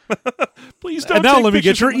side. Please don't. And now let me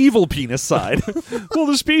get your evil penis side. Well,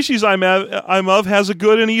 the species I'm of has a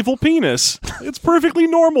good and evil penis. It's perfectly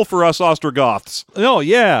normal for us Ostrogoths. Oh,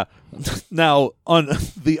 yeah. Now, on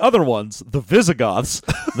the other ones, the Visigoths,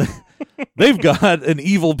 they've got an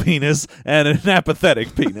evil penis and an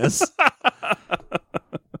apathetic penis.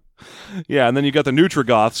 Yeah, and then you got the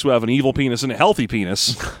Nutrigoths who have an evil penis and a healthy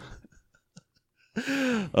penis.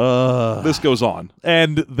 This goes on.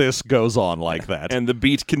 And this goes on like that. And the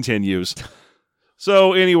beat continues.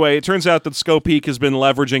 So anyway, it turns out that Skopeek has been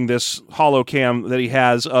leveraging this holocam that he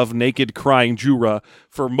has of naked crying Jura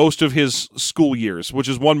for most of his school years, which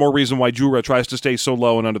is one more reason why Jura tries to stay so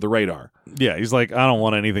low and under the radar. Yeah, he's like, I don't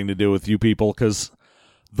want anything to do with you people, because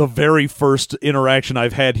the very first interaction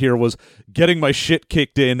I've had here was getting my shit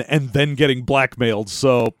kicked in and then getting blackmailed,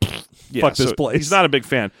 so... fuck this so place. He's not a big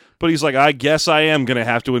fan, but he's like, I guess I am going to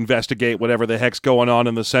have to investigate whatever the heck's going on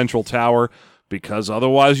in the central tower, because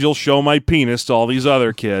otherwise you'll show my penis to all these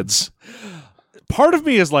other kids. Part of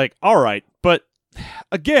me is like, all right, but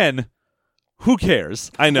again, who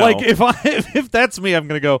cares? I know. Like, if that's me, I'm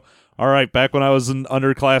going to go, all right, back when I was an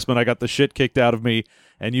underclassman, I got the shit kicked out of me,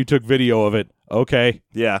 and you took video of it. Okay.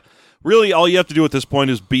 Yeah. Really, all you have to do at this point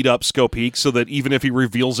is beat up Skopeek so that even if he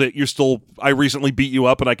reveals it, you're still, I recently beat you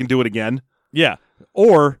up and I can do it again. Yeah.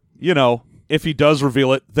 Or, if he does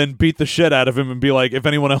reveal it, then beat the shit out of him and be like, if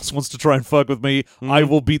anyone else wants to try and fuck with me, I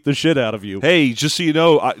will beat the shit out of you. Hey, just so you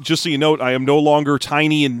know, I am no longer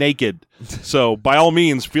tiny and naked. So, by all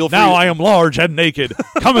means, feel free. Now I am large and naked.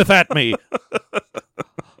 Cometh at me.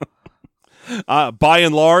 By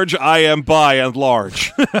and large, I am by and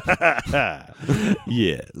large.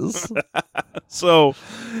 Yes. So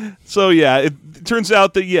yeah, it turns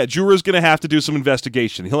out that, Jura's going to have to do some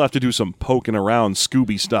investigation. He'll have to do some poking around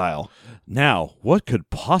Scooby style. Now, what could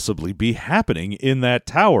possibly be happening in that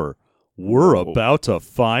tower? We're about to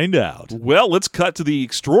find out. Well, let's cut to the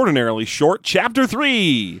extraordinarily short Chapter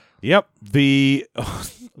 3. Yep, the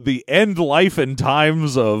end life and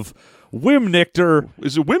times of Wimnictor.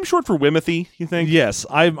 Is it Wim short for Wimothy, you think? Yes,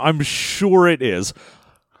 I'm sure it is.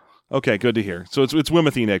 Okay, good to hear. So it's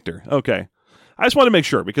Wimothy Nictor. Okay. I just want to make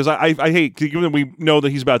sure, because I hate, given that we know that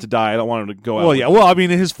he's about to die, I don't want him to go out. Well, yeah. Well, I mean,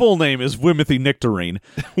 his full name is Wimothy Nictorine.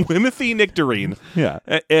 Wimothy Nictorine. Yeah.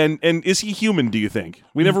 And is he human, do you think?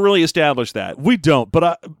 We never really established that. We don't,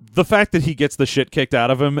 but the fact that he gets the shit kicked out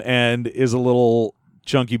of him and is a little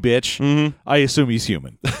chunky bitch, I assume he's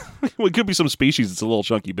human. Well, it could be some species that's a little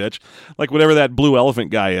chunky bitch, like whatever that blue elephant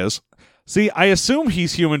guy is. See, I assume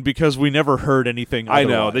he's human because we never heard anything otherwise. I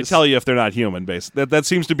know. They tell you if they're not human. That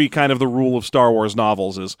seems to be kind of the rule of Star Wars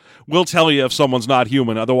novels is we'll tell you if someone's not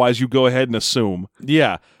human, otherwise you go ahead and assume.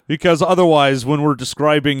 Yeah, because otherwise when we're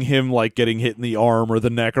describing him like getting hit in the arm or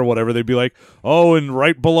the neck or whatever, they'd be like, oh, and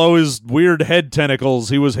right below his weird head tentacles,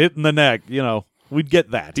 he was hit in the neck, We'd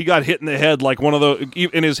get that. He got hit in the head like one of those,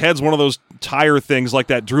 and his head's one of those tire things like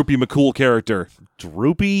that Droopy McCool character.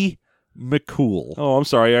 Droopy McCool. Oh, I'm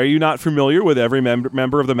sorry. Are you not familiar with every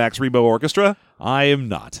member of the Max Rebo Orchestra? I am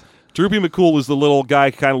not. Droopy McCool is the little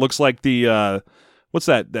guy, kind of looks like the, what's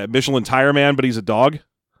that Michelin tire man, but he's a dog?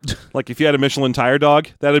 Like if you had a Michelin tire dog,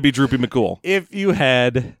 that'd be Droopy McCool. If you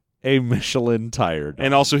had a Michelin tire dog.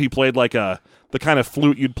 And also he played like the kind of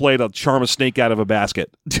flute you'd play to charm a snake out of a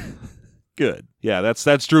basket. Good. Yeah, that's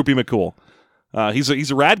Droopy McCool.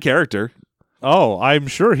 He's a rad character. Oh, I'm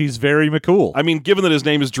sure he's very McCool. I mean, given that his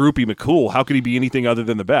name is Droopy McCool, how could he be anything other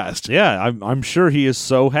than the best? Yeah, I'm sure he is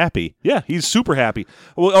so happy. Yeah, he's super happy.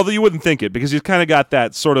 Well, although you wouldn't think it, because he's kind of got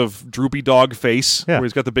that sort of droopy dog face, where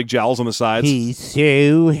he's got the big jowls on the sides. He's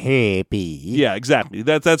so happy. Yeah, exactly.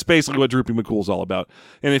 That's basically what Droopy McCool's all about.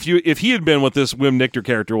 And if he had been what this Wim Nictor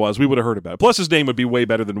character was, we would have heard about it. Plus, his name would be way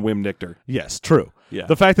better than Wim Nictor. Yes, true. Yeah.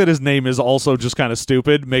 The fact that his name is also just kind of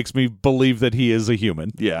stupid makes me believe that he is a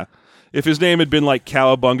human. Yeah. If his name had been like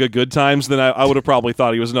Cowabunga Good Times, then I would have probably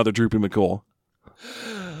thought he was another Droopy McCool.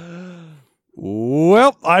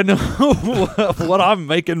 Well, I know what I'm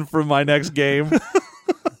making for my next game.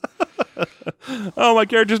 Oh, my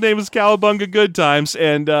character's name is Cowabunga Good Times,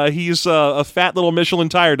 and he's a fat little Michelin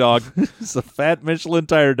tire dog. He's a fat Michelin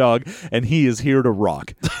tire dog, and he is here to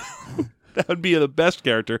rock. That would be the best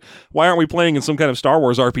character. Why aren't we playing in some kind of Star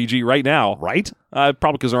Wars RPG right now? Right?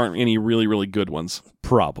 Probably because there aren't any really, really good ones.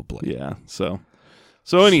 Probably. Yeah, so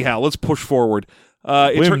anyhow, let's push forward.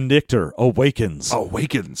 Wim Nictor awakens.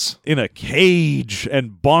 Awakens. In a cage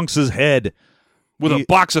and bonks his head. With a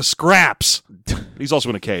box of scraps. He's also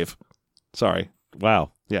in a cave. Sorry.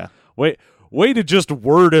 Wow. Yeah. Way to just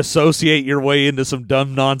word associate your way into some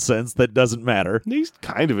dumb nonsense that doesn't matter. He's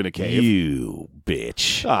kind of in a cave. You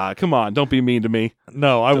bitch. Ah, come on. Don't be mean to me.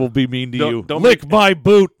 No, I will be mean to you. Don't lick my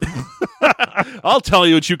boot. I'll tell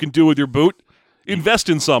you what you can do with your boot. Invest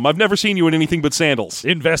in some. I've never seen you in anything but sandals.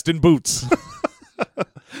 Invest in boots.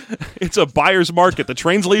 It's a buyer's market. The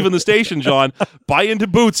train's leaving the station, John. Buy into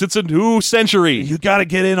boots. It's a new century. You got to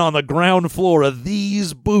get in on the ground floor of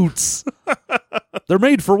these boots. They're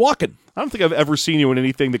made for walking. I don't think I've ever seen you in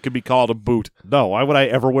anything that could be called a boot. No, why would I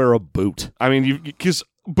ever wear a boot? I mean, because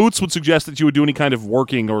boots would suggest that you would do any kind of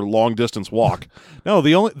working or long distance walk. No,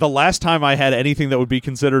 the last time I had anything that would be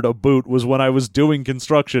considered a boot was when I was doing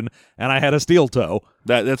construction and I had a steel toe.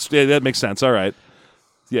 That makes sense. All right.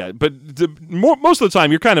 Yeah, but most of the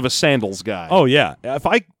time you're kind of a sandals guy. Oh yeah, if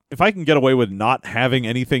I can get away with not having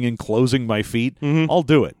anything enclosing my feet, I'll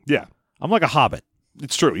do it. Yeah, I'm like a hobbit.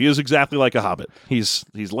 it's true. He is exactly like a hobbit. He's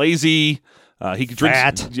lazy. He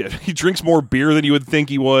drinks. Yeah, he drinks more beer than you would think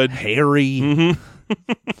he would. Hairy.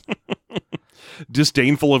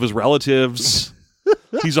 Disdainful of his relatives.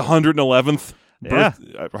 He's 111th. Yeah.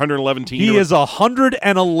 111 teen. He is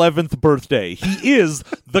 111th birthday. He is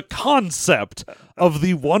the concept of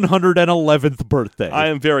the 111th birthday. I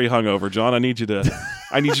am very hungover, John. I need you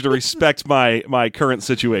to respect my current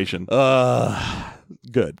situation.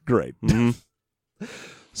 Good, great.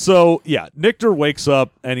 So, yeah, Nictor wakes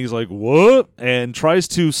up and he's like, what? And tries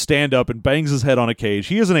to stand up and bangs his head on a cage.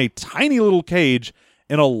 He is in a tiny little cage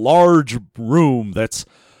in a large room that's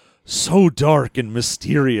so dark and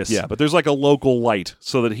mysterious. Yeah, but there's like a local light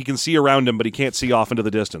so that he can see around him, but he can't see off into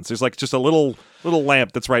the distance. There's like just a little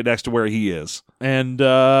lamp that's right next to where he is. And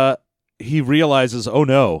he realizes, oh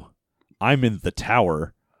no, I'm in the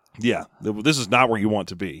tower. Yeah, this is not where you want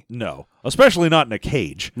to be. No, especially not in a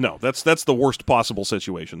cage. No, that's the worst possible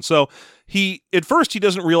situation. So at first he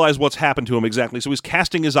doesn't realize what's happened to him exactly. So he's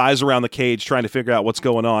casting his eyes around the cage, trying to figure out what's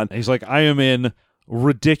going on. And he's like, I am in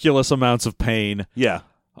ridiculous amounts of pain. Yeah.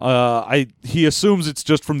 He assumes it's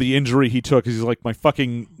just from the injury he took. He's like, my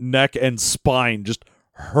fucking neck and spine just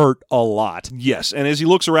hurt a lot. Yes, and as he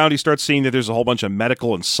looks around, he starts seeing that there's a whole bunch of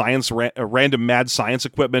medical and science, random mad science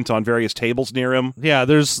equipment on various tables near him. Yeah,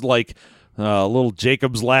 there's like little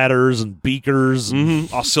Jacob's ladders and beakers, and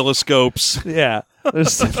Oscilloscopes. Yeah,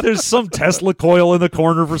 there's some Tesla coil in the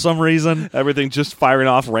corner for some reason. Everything just firing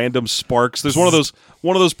off random sparks. There's one of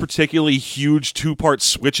those particularly huge 2-part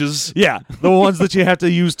switches. Yeah, the ones that you have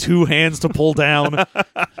to use 2 hands to pull down.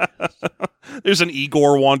 There's an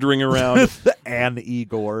Igor wandering around. An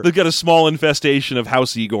Igor. They've got a small infestation of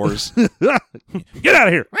house Igors. Get out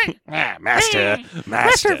of here. Master.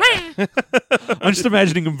 I'm just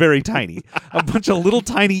imagining him very tiny. A bunch of little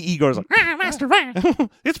tiny Igors. Like, Master.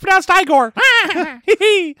 It's pronounced Igor.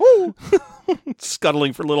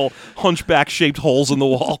 Scuttling for little hunchback-shaped holes in the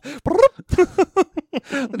wall.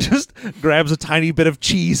 Just grabs a tiny bit of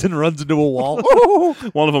cheese and runs into a wall.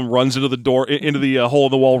 One of them runs into the door, into the hole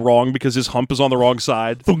in the wall wrong because his hump is on the wrong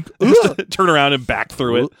side. Turn around and back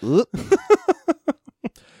through it.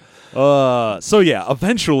 So yeah,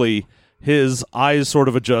 eventually his eyes sort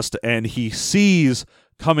of adjust and he sees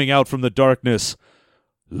coming out from the darkness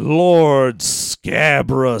Lord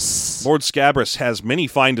Scabrous. Lord Scabrous has many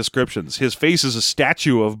fine descriptions. His face is a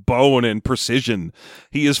statue of bone and precision.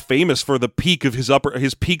 He is famous for the peak of his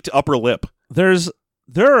peaked upper lip. There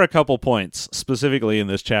are a couple points specifically in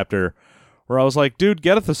this chapter where I was like, dude,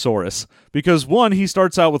 get a thesaurus. Because one, he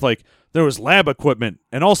starts out with like, there was lab equipment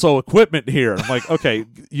and also equipment here. I'm like, okay,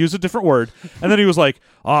 use a different word. And then he was like,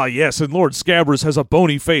 yes, and Lord Scabrous has a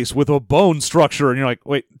bony face with a bone structure. And you're like,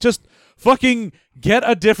 wait, just fucking get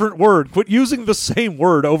a different word. Quit using the same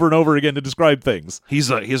word over and over again to describe things. He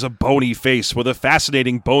has a bony face with a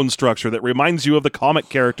fascinating bone structure that reminds you of the comic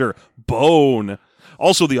character Bone.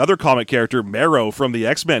 Also, the other comic character, Marrow from the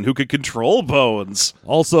X-Men, who could control bones.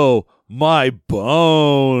 Also, my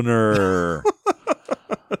boner.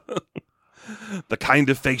 The kind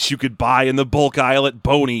of face you could buy in the bulk aisle at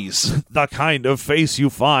Boney's. The kind of face you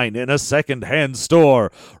find in a second-hand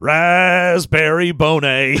store. Raspberry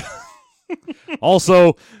Bonet.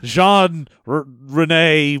 Also, Jean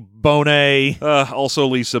Rene Bonet. Also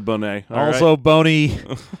Lisa Bonet. Also right. Boney.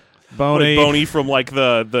 Boney. Like Boney from like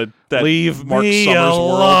that Leave Mark me Summers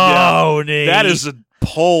alone. world. Yeah. That is a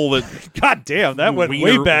poll that God damn, that went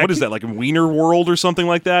Wiener, way back. What is that, like Wiener World or something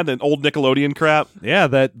like that? An old Nickelodeon crap? Yeah,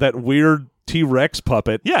 that weird T-Rex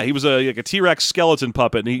puppet. Yeah, he was like a T-Rex skeleton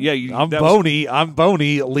puppet. And I'm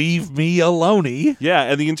Boney, leave me alone. Yeah,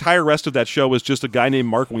 and the entire rest of that show was just a guy named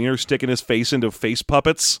Mark Wiener sticking his face into face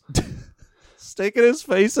puppets. Sticking his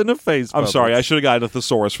face into face puppets. I'm sorry, I should have gotten a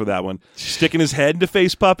thesaurus for that one. Sticking his head into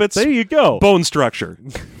face puppets. There you go. Bone structure.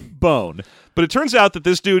 Bone. But it turns out that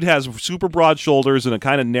this dude has super broad shoulders and a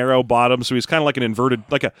kind of narrow bottom, so he's kind of like an inverted,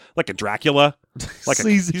 like a Dracula.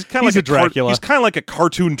 He's kind of like a Dracula. He's kind of like a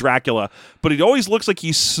cartoon Dracula, but he always looks like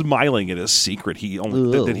he's smiling at a secret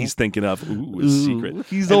that he's thinking of. Ooh, a secret.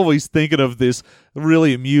 He's always thinking of this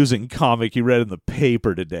really amusing comic he read in the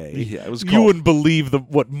paper today. Yeah, it was You called... wouldn't believe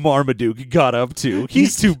what Marmaduke got up to.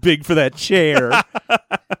 He's too big for that chair.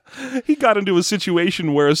 He got into a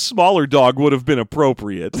situation where a smaller dog would have been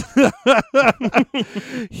appropriate.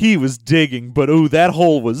 He was digging, but that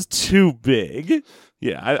hole was too big.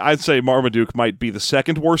 Yeah, I'd say Marmaduke might be the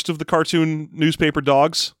second worst of the cartoon newspaper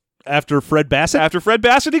dogs. after Fred Bassett. After Fred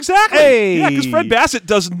Bassett, exactly. Hey! Yeah, because Fred Bassett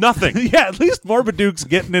does nothing. Yeah, at least Marmaduke's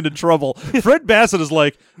getting into trouble. Fred Bassett is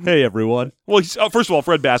like, hey, everyone. Well, first of all,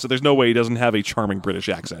 Fred Bassett, there's no way he doesn't have a charming British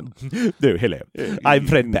accent. No, hello. I'm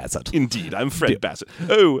Fred Bassett. Indeed, I'm Fred Bassett.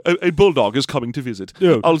 Oh, a bulldog is coming to visit.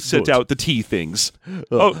 Oh, I'll set good. out the tea things.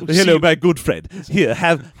 Hello, my good friend. Here,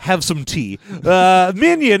 have some tea.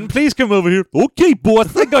 Minion, please come over here. Okay,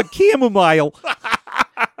 boss, I got chamomile.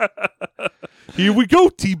 Here we go,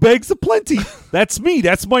 tea bags aplenty. That's me.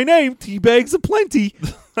 That's my name, tea bags aplenty.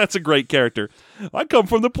 That's a great character. I come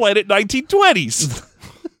from the planet 1920s.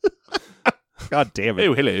 God damn it.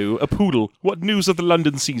 Oh, hello, a poodle. What news of the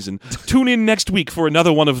London season? Tune in next week for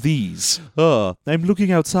another one of these. I'm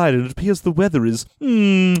looking outside and it appears the weather is,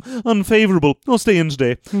 unfavorable. I'll stay in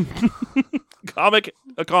today. Comic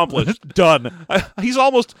accomplished. Done.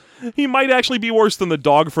 He might actually be worse than the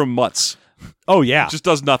dog from Mutts. Oh, yeah. Just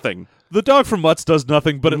does nothing. The dog from Mutts does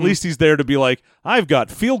nothing, but at least he's there to be like, I've got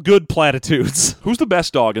feel-good platitudes. Who's the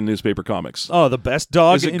best dog in newspaper comics? Oh, the best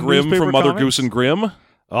dog Is it in Grimm newspaper from Mother comics? Goose and Grimm?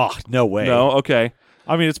 Oh, no way. No? Okay.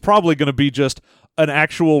 I mean, it's probably going to be just an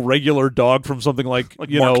actual regular dog from something like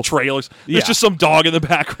you Mark know, Trailers. Yeah. There's just some dog in the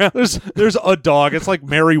background. there's a dog. It's like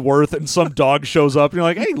Mary Worth, and some dog shows up, and you're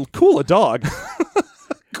like, hey, cool, a dog.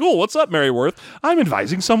 Cool. What's up, Mary Worth? I'm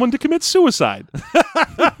advising someone to commit suicide.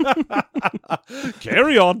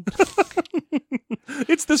 Carry on.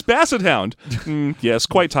 It's this Basset Hound. Yes,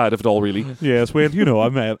 quite tired of it all, really. Yes, well, you know,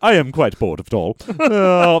 I am quite bored of it all.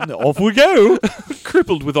 Off we go.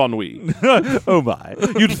 Crippled with ennui. Oh my!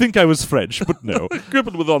 You'd think I was French, but no,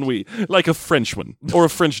 Crippled with ennui. Like a Frenchman. Or a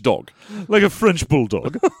French dog. like a French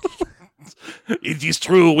bulldog. It is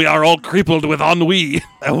true, we are all crippled with ennui.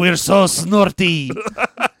 We're so snorty.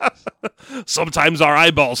 Sometimes our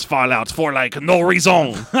eyeballs fall out for like no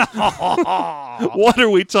reason. What are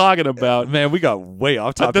we talking about? Man, we got way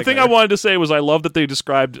off topic. The thing there. I wanted to say was I love that they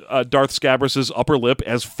described Darth Scabrous' upper lip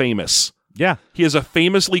as famous. Yeah. He has a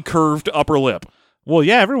famously curved upper lip. Well,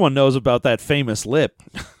 yeah, everyone knows about that famous lip.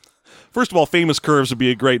 First of all, Famous Curves would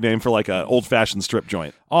be a great name for like an old-fashioned strip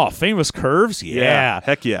joint. Oh, famous curves? Yeah.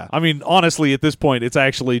 Heck yeah. I mean, honestly, at this point, it's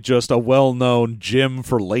actually just a well-known gym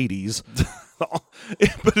for ladies.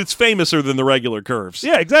 But it's famouser than the regular curves.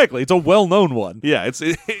 Yeah, exactly. It's a well-known one. Yeah, it's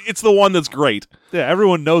the one that's great. Yeah,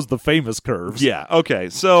 everyone knows the famous curves. Yeah, okay.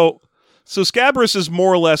 So Scabrous is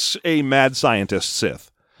more or less a mad scientist Sith.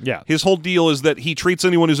 Yeah. His whole deal is that he treats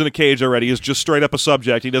anyone who's in a cage already as just straight up a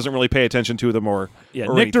subject. He doesn't really pay attention to them or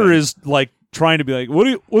Nictor anything. is like trying to be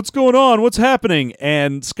like, what's going on? What's happening?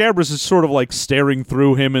 And Scabrous is sort of like staring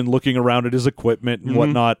through him and looking around at his equipment and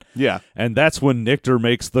whatnot. Yeah. And that's when Nictor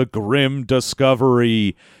makes the grim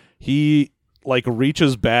discovery. He like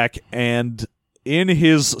reaches back, and in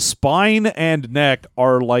his spine and neck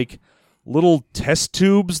are like little test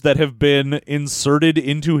tubes that have been inserted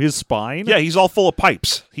into his spine. Yeah, he's all full of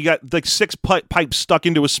pipes. He got like 6 pipes stuck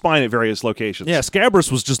into his spine at various locations. Yeah,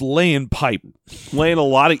 Scabrous was just laying pipe. Laying a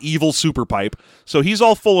lot of evil super pipe. So he's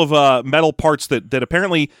all full of metal parts that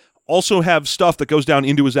apparently also have stuff that goes down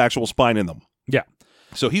into his actual spine in them. Yeah.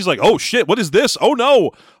 So he's like, oh shit, what is this? Oh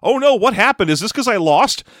no, what happened? Is this because I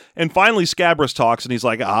lost? And finally Scabrous talks and he's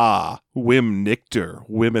like, Wim Nictor,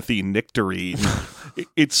 Wimothy Nictorine.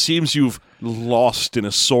 It seems you've lost in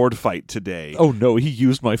a sword fight today. Oh no, he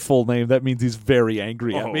used my full name. That means he's very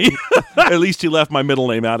angry at me. At least he left my middle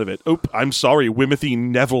name out of it. Oop, I'm sorry, Wimothy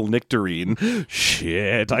Neville Nictorine.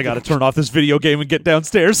 Shit, I gotta turn off this video game and get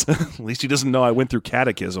downstairs. At least he doesn't know I went through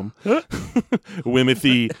catechism.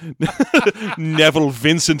 Wimothy Neville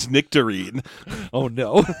Vincent Nictorine. Oh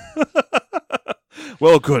no.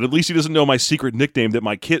 Well, good. At least he doesn't know my secret nickname that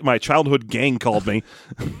my childhood gang called me.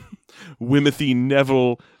 Wimothy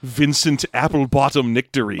Neville Vincent Applebottom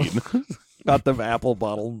Nictorine. Got them apple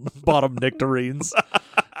bottom nectarines.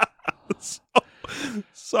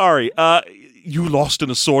 Sorry. You lost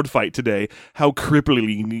in a sword fight today. How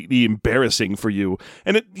cripplingly embarrassing for you.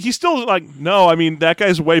 And he's still like, no, I mean, that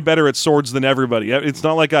guy's way better at swords than everybody. It's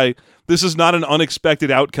not like this is not an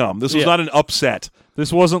unexpected outcome. This was not an upset.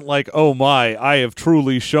 This wasn't like, oh my, I have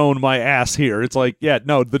truly shown my ass here. It's like, yeah,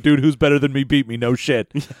 no, the dude who's better than me beat me, no shit.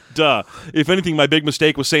 Duh. If anything, my big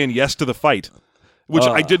mistake was saying yes to the fight, which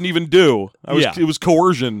I didn't even do. It was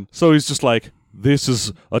coercion. So he's just like, this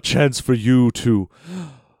is a chance for you to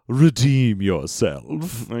redeem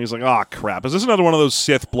yourself. And he's like, oh, crap. Is this another one of those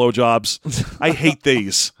Sith blowjobs? I hate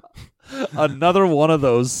these. Another one of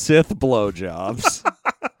those Sith blowjobs.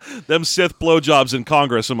 Them Sith blowjobs in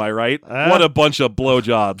Congress, am I right? What a bunch of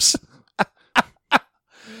blowjobs.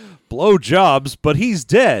 Blowjobs, but he's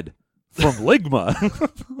dead from Ligma.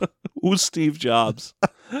 Who's Steve Jobs?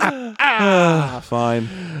 Fine.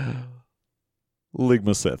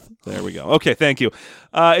 Ligma Sith. There we go. Okay, thank you.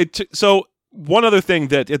 So one other thing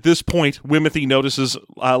that at this point Wimothy notices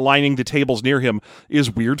lining the tables near him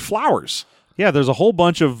is weird flowers. Yeah, there's a whole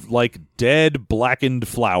bunch of like dead, blackened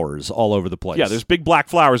flowers all over the place. Yeah, there's big black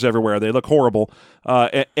flowers everywhere. They look horrible.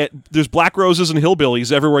 There's black roses and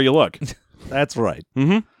hillbillies everywhere you look. That's right.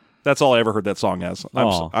 Mm-hmm. That's all I ever heard that song as.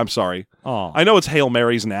 I'm sorry. Aw. I know it's Hail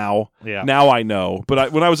Marys now. Yeah. Now I know.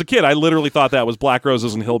 But when I was a kid, I literally thought that was black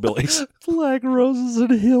roses and hillbillies. Black roses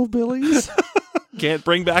and hillbillies. Can't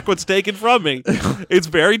bring back what's taken from me. It's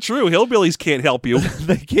very true. Hillbillies can't help you.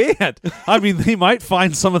 They can't. I mean, they might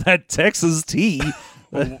find some of that Texas tea.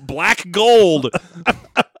 Black gold.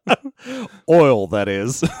 Oil, that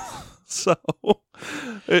is. So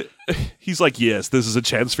he's like, yes, this is a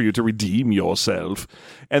chance for you to redeem yourself.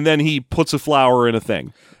 And then he puts a flower in a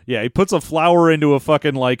thing. Yeah, he puts a flower into a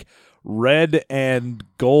fucking, like, red and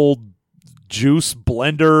gold juice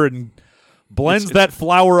blender and blends that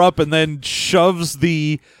flower up and then shoves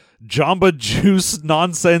the Jamba Juice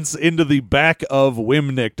nonsense into the back of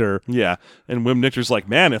Wim Nictor. Yeah, and Wim Nictor's like,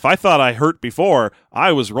 man, if I thought I hurt before,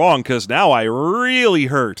 I was wrong because now I really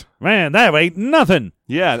hurt. Man, that ain't nothing.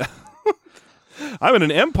 Yeah, I'm in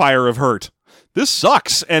an empire of hurt. This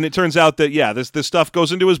sucks. And it turns out that, yeah, this stuff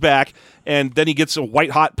goes into his back, and then he gets a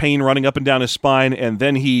white-hot pain running up and down his spine, and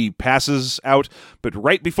then he passes out. But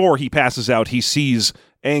right before he passes out, he sees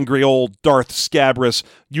angry old Darth Scabrous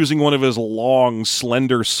using one of his long,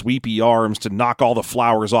 slender, sweepy arms to knock all the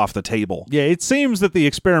flowers off the table. Yeah, it seems that the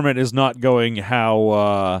experiment is not going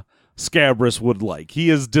how Scabrous would like.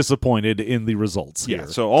 He is disappointed in the results Yeah, here.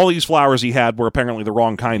 so all these flowers he had were apparently the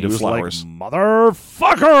wrong kind He of was flowers. like,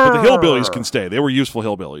 motherfucker! But the hillbillies can stay. They were useful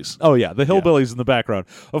hillbillies. Oh, yeah, the hillbillies in the background,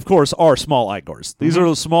 of course, are small Igors. These are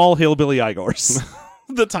the small hillbilly Igors.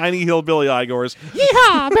 The tiny hillbilly Igors.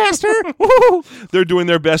 Yeehaw, master! Woo! They're doing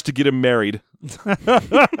their best to get him married. I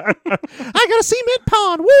got a cement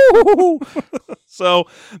pond! Woo! So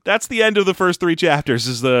that's the end of the first three chapters.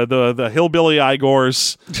 Is the hillbilly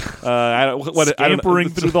Igors Scampering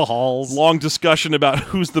through the halls. Long discussion about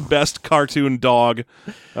who's the best cartoon dog.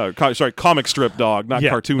 Comic strip dog, not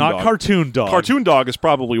cartoon not dog. cartoon dog. Cartoon dog is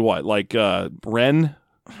probably what, like Ren,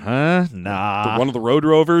 Huh? Nah. one of the Road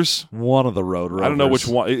Rovers. One of the road rovers. I don't know which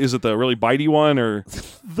one. Is it the really bitey one or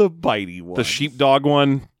The bitey one. the sheepdog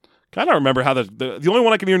one? I don't remember how the only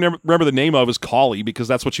one I can even remember the name of is Collie, because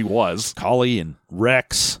that's what she was. Collie and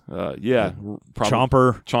Rex. Probably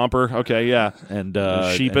Chomper. Okay, yeah, And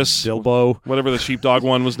Sheepus. and Dilbo. whatever the sheepdog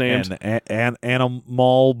one was named. And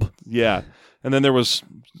Animalb. Yeah, and then there was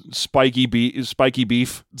Spiky Beef, Spiky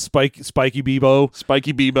Bebo.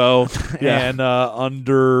 Spiky Bebo, yeah, And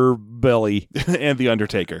Underbelly. and the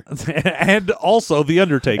Undertaker, And also The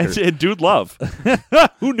Undertaker. and Dude Love.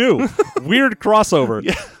 Who knew? Weird crossover.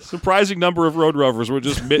 Yeah, surprising number of Road Rovers were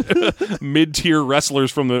just mid-tier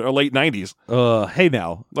wrestlers from the late 90s. Hey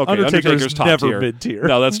now. Okay, Undertaker's top never tier. mid-tier.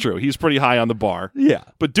 No, that's true. He's pretty high on the bar. Yeah.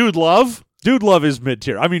 But Dude Love, Dude Love is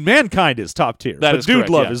mid-tier. I mean, Mankind is top tier. That but is Dude correct,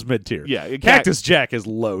 Love yeah. is mid-tier. Yeah, Cactus Jack is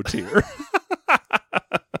low tier.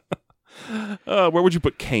 where would you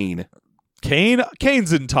put Kane?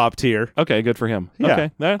 Kane's in top tier. Okay, good for him. Yeah.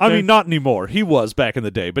 Okay, I mean, not anymore. He was back in the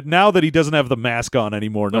day. But now that he doesn't have the mask on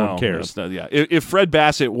anymore, no one cares. Yeah, if Fred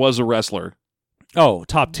Bassett was a wrestler, Oh,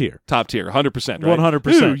 top tier. top tier, 100%, right?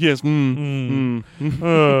 100%. Ooh, yes.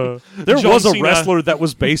 There John was a Cena. wrestler that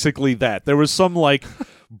was basically that. There was some, like,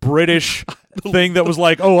 British thing that was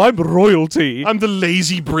like, oh, I'm royalty. I'm the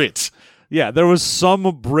lazy Brit. Yeah, there was some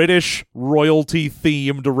British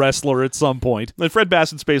royalty-themed wrestler at some point. And Fred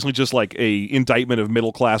Bassett's basically just like a indictment of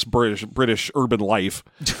middle-class British urban life.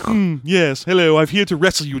 Yes, hello, I'm here to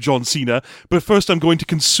wrestle you, John Cena, but first I'm going to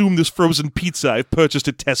consume this frozen pizza I've purchased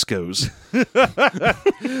at Tesco's.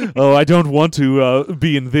 Oh, I don't want to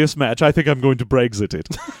be in this match. I think I'm going to Brexit it.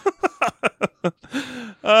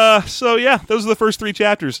 So yeah, those are the first three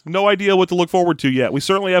chapters. No idea what to look forward to yet. We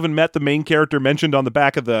certainly haven't met the main character mentioned on the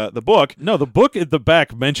back of the book. No, the book at the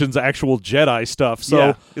back mentions actual Jedi stuff, so...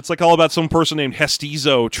 Yeah, it's like all about some person named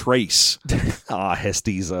Hestizo Trace.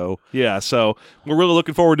 Hestizo. Yeah, so we're really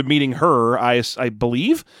looking forward to meeting her, I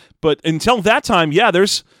believe. But until that time, yeah,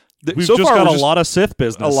 there's... We've so just far, got we're a lot of Sith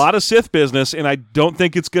business. A lot of Sith business, and I don't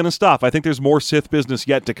think it's going to stop. I think there's more Sith business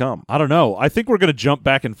yet to come. I don't know. I think we're going to jump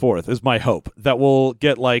back and forth, is my hope. That we'll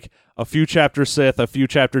get, like, a few chapter Sith, a few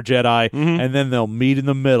chapter Jedi, and then they'll meet in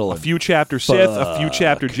the middle. A few chapter Sith, a few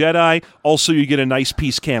chapter Jedi. Also, you get a nice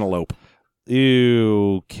piece cantaloupe.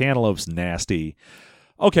 Ew, cantaloupe's nasty.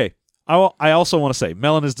 Okay, I also want to say,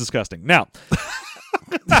 melon is disgusting. Now,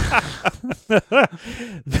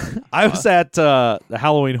 I was at the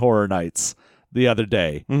Halloween Horror Nights the other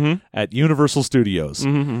day at Universal Studios,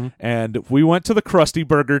 and we went to the Krusty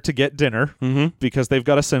Burger to get dinner because they've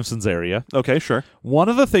got a Simpsons area. Okay, sure. One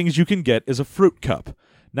of the things you can get is a fruit cup.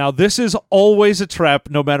 Now, this is always a trap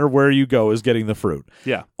no matter where you go, is getting the fruit.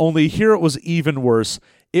 Yeah. Only here it was even worse.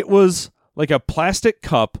 It was like a plastic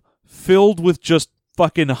cup filled with just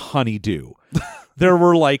fucking honeydew. There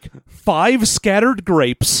were like 5 scattered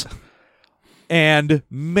grapes and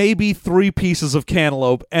maybe 3 pieces of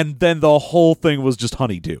cantaloupe, and then the whole thing was just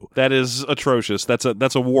honeydew. That is atrocious. That's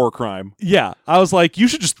a war crime. Yeah, I was like, you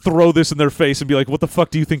should just throw this in their face and be like, what the fuck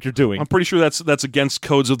do you think you're doing? I'm pretty sure that's against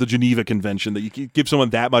codes of the Geneva Convention that you give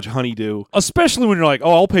someone that much honeydew. Especially when you're like,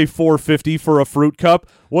 oh, I'll pay $4.50 for a fruit cup.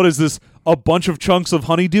 What is this? A bunch of chunks of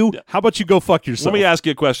honeydew? How about you go fuck yourself? Let me ask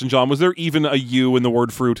you a question, John. Was there even a U in the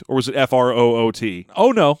word fruit, or was it FROOT?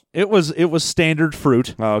 Oh no, it was standard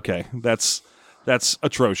fruit. Oh, okay, that's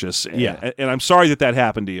atrocious. Yeah. and I'm sorry that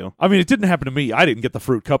happened to you. I mean, it didn't happen to me. I didn't get the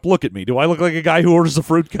fruit cup. Look at me. Do I look like a guy who orders a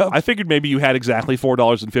fruit cup? I figured maybe you had exactly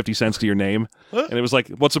 $4.50 to your name, and it was like,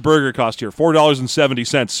 what's a burger cost here?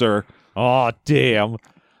 $4.70, sir. Oh damn!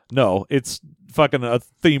 No, it's fucking a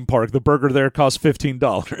theme park. The burger there costs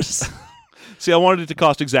 $15. See, I wanted it to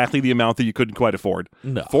cost exactly the amount that you couldn't quite afford.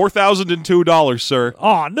 No. $4,002, sir.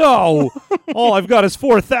 Oh no! All I've got is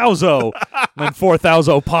 4,000. Then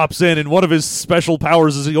 4,000 pops in, and one of his special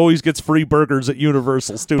powers is he always gets free burgers at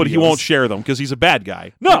Universal Studios. But he won't share them because he's a bad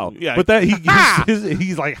guy. No, Yeah. but that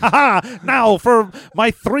he's like, ha! Now for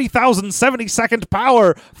my 3,072nd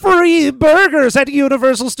power, free burgers at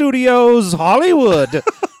Universal Studios Hollywood.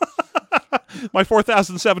 My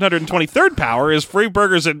 4,723rd power is free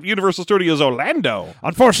burgers at Universal Studios Orlando.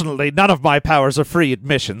 Unfortunately, none of my powers are free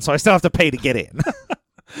admission, so I still have to pay to get in.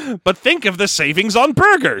 But think of the savings on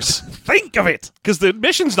burgers. Think of it. Because the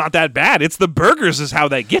admission's not that bad. It's the burgers is how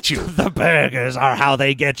they get you. The burgers are how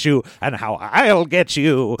they get you, and how I'll get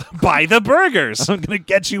you. By the burgers. I'm going to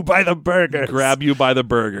get you by the burgers. Grab you by the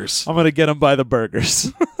burgers. I'm going to get them by the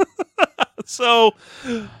burgers. So,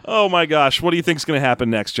 oh my gosh, what do you think's going to happen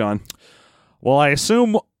next, John? Well, I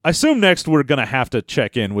assume next we're going to have to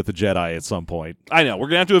check in with the Jedi at some point. I know. We're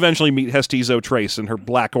going to have to eventually meet Hestizo Trace and her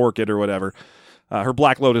Black Orchid or whatever. Her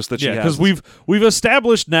Black Lotus that she has. Yeah, because we've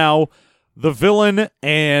established now the villain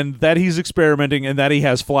and that he's experimenting and that he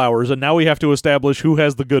has flowers, and now we have to establish who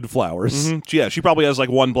has the good flowers. Yeah, she probably has like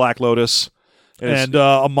one Black Lotus. And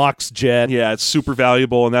a Mox Jet. Yeah, it's super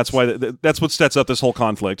valuable, and that's why that's what sets up this whole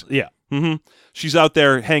conflict. Yeah. She's out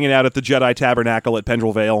there hanging out at the Jedi Tabernacle at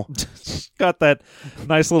Pendrell Vale. Got that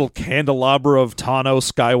nice little candelabra of Tano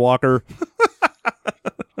Skywalker.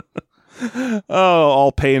 Oh,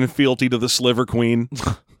 all paying fealty to the Sliver Queen.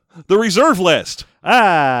 The reserve list.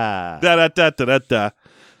 Ah. Da-da-da-da-da-da.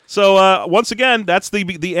 So, once again, that's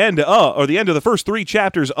the end of the first 3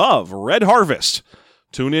 chapters of Red Harvest.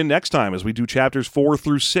 Tune in next time as we do chapters 4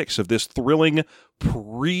 through 6 of this thrilling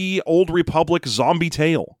pre-Old Republic zombie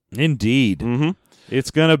tale. Indeed.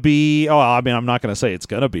 It's going to be... Oh, I mean, I'm not going to say it's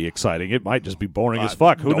going to be exciting. It might just be boring as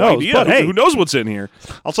fuck. Who knows? Idea. But hey, who knows what's in here?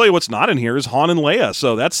 I'll tell you what's not in here is Han and Leia,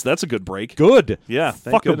 so that's a good break. good. Yeah,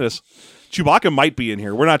 thank Fuck 'em. goodness. Chewbacca might be in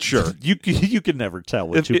here. We're not sure. You can never tell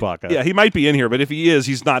with Chewbacca. Yeah, he might be in here, but if he is,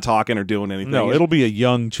 he's not talking or doing anything. No, it'll be a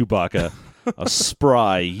young Chewbacca. A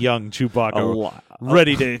spry young Chewbacca.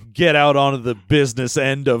 Ready to get out onto the business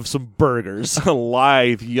end of some burgers. a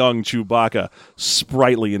lithe young Chewbacca,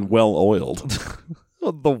 sprightly and well-oiled.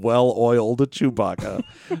 The well-oiled Chewbacca.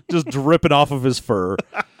 Just dripping off of his fur.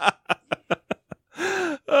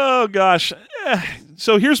 Oh, gosh.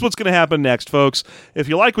 So here's what's going to happen next, folks. If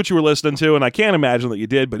you like what you were listening to, and I can't imagine that you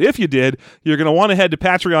did, but if you did, you're going to want to head to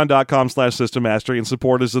patreon.com/systemmastery and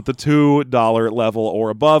support us at the $2 level or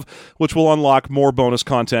above, which will unlock more bonus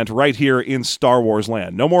content right here in Star Wars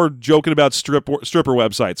land. No more joking about stripper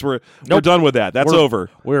websites. We're done with that. That's over.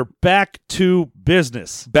 We're back to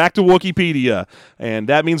business. Back to Wikipedia. And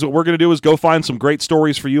that means what we're going to do is go find some great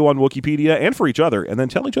stories for you on Wikipedia and for each other, and then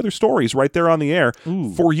tell each other stories right there on the air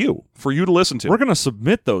for you to listen to. We're going to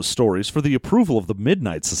submit those stories for the approval of the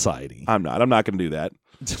Midnight Society. I'm not going to do that.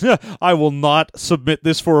 I will not submit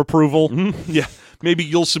this for approval. Yeah, maybe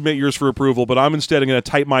you'll submit yours for approval, but I'm instead going to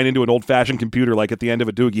type mine into an old-fashioned computer like at the end of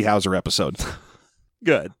a Doogie Howser episode.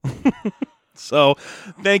 Good. So,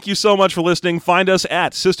 thank you so much for listening. Find us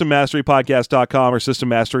at SystemMasteryPodcast.com or System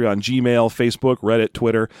Mastery on Gmail, Facebook, Reddit,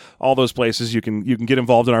 Twitter, all those places. You can get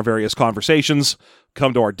involved in our various conversations.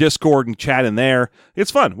 Come to our Discord and chat in there.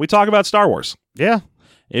 It's fun. We talk about Star Wars. Yeah.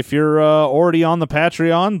 If you're already on the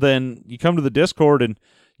Patreon, then you come to the Discord and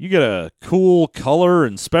You get a cool color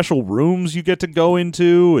and special rooms you get to go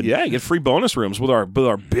into. And Yeah, you get free bonus rooms with our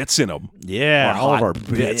bits in them. yeah, all of hot our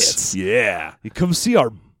bits. Yeah. You come see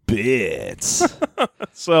our bits.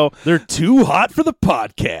 So They're too hot for the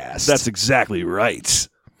podcast. that's exactly right.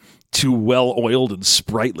 Too well oiled and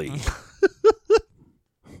sprightly.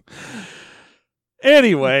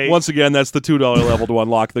 anyway. Once again, that's the $2 level to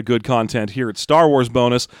unlock the good content here at Star Wars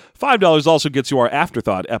Bonus. $5 also gets you our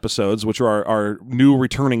Afterthought episodes, which are our new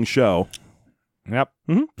returning show. Yep.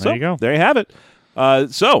 Mm-hmm. There you go. There you have it.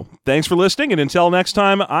 So, thanks for listening, and until next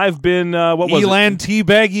time, I've been, what was Elan T.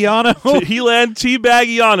 Baggiano. it? Elan T.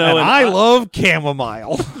 Baggiano. and I love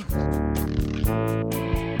chamomile.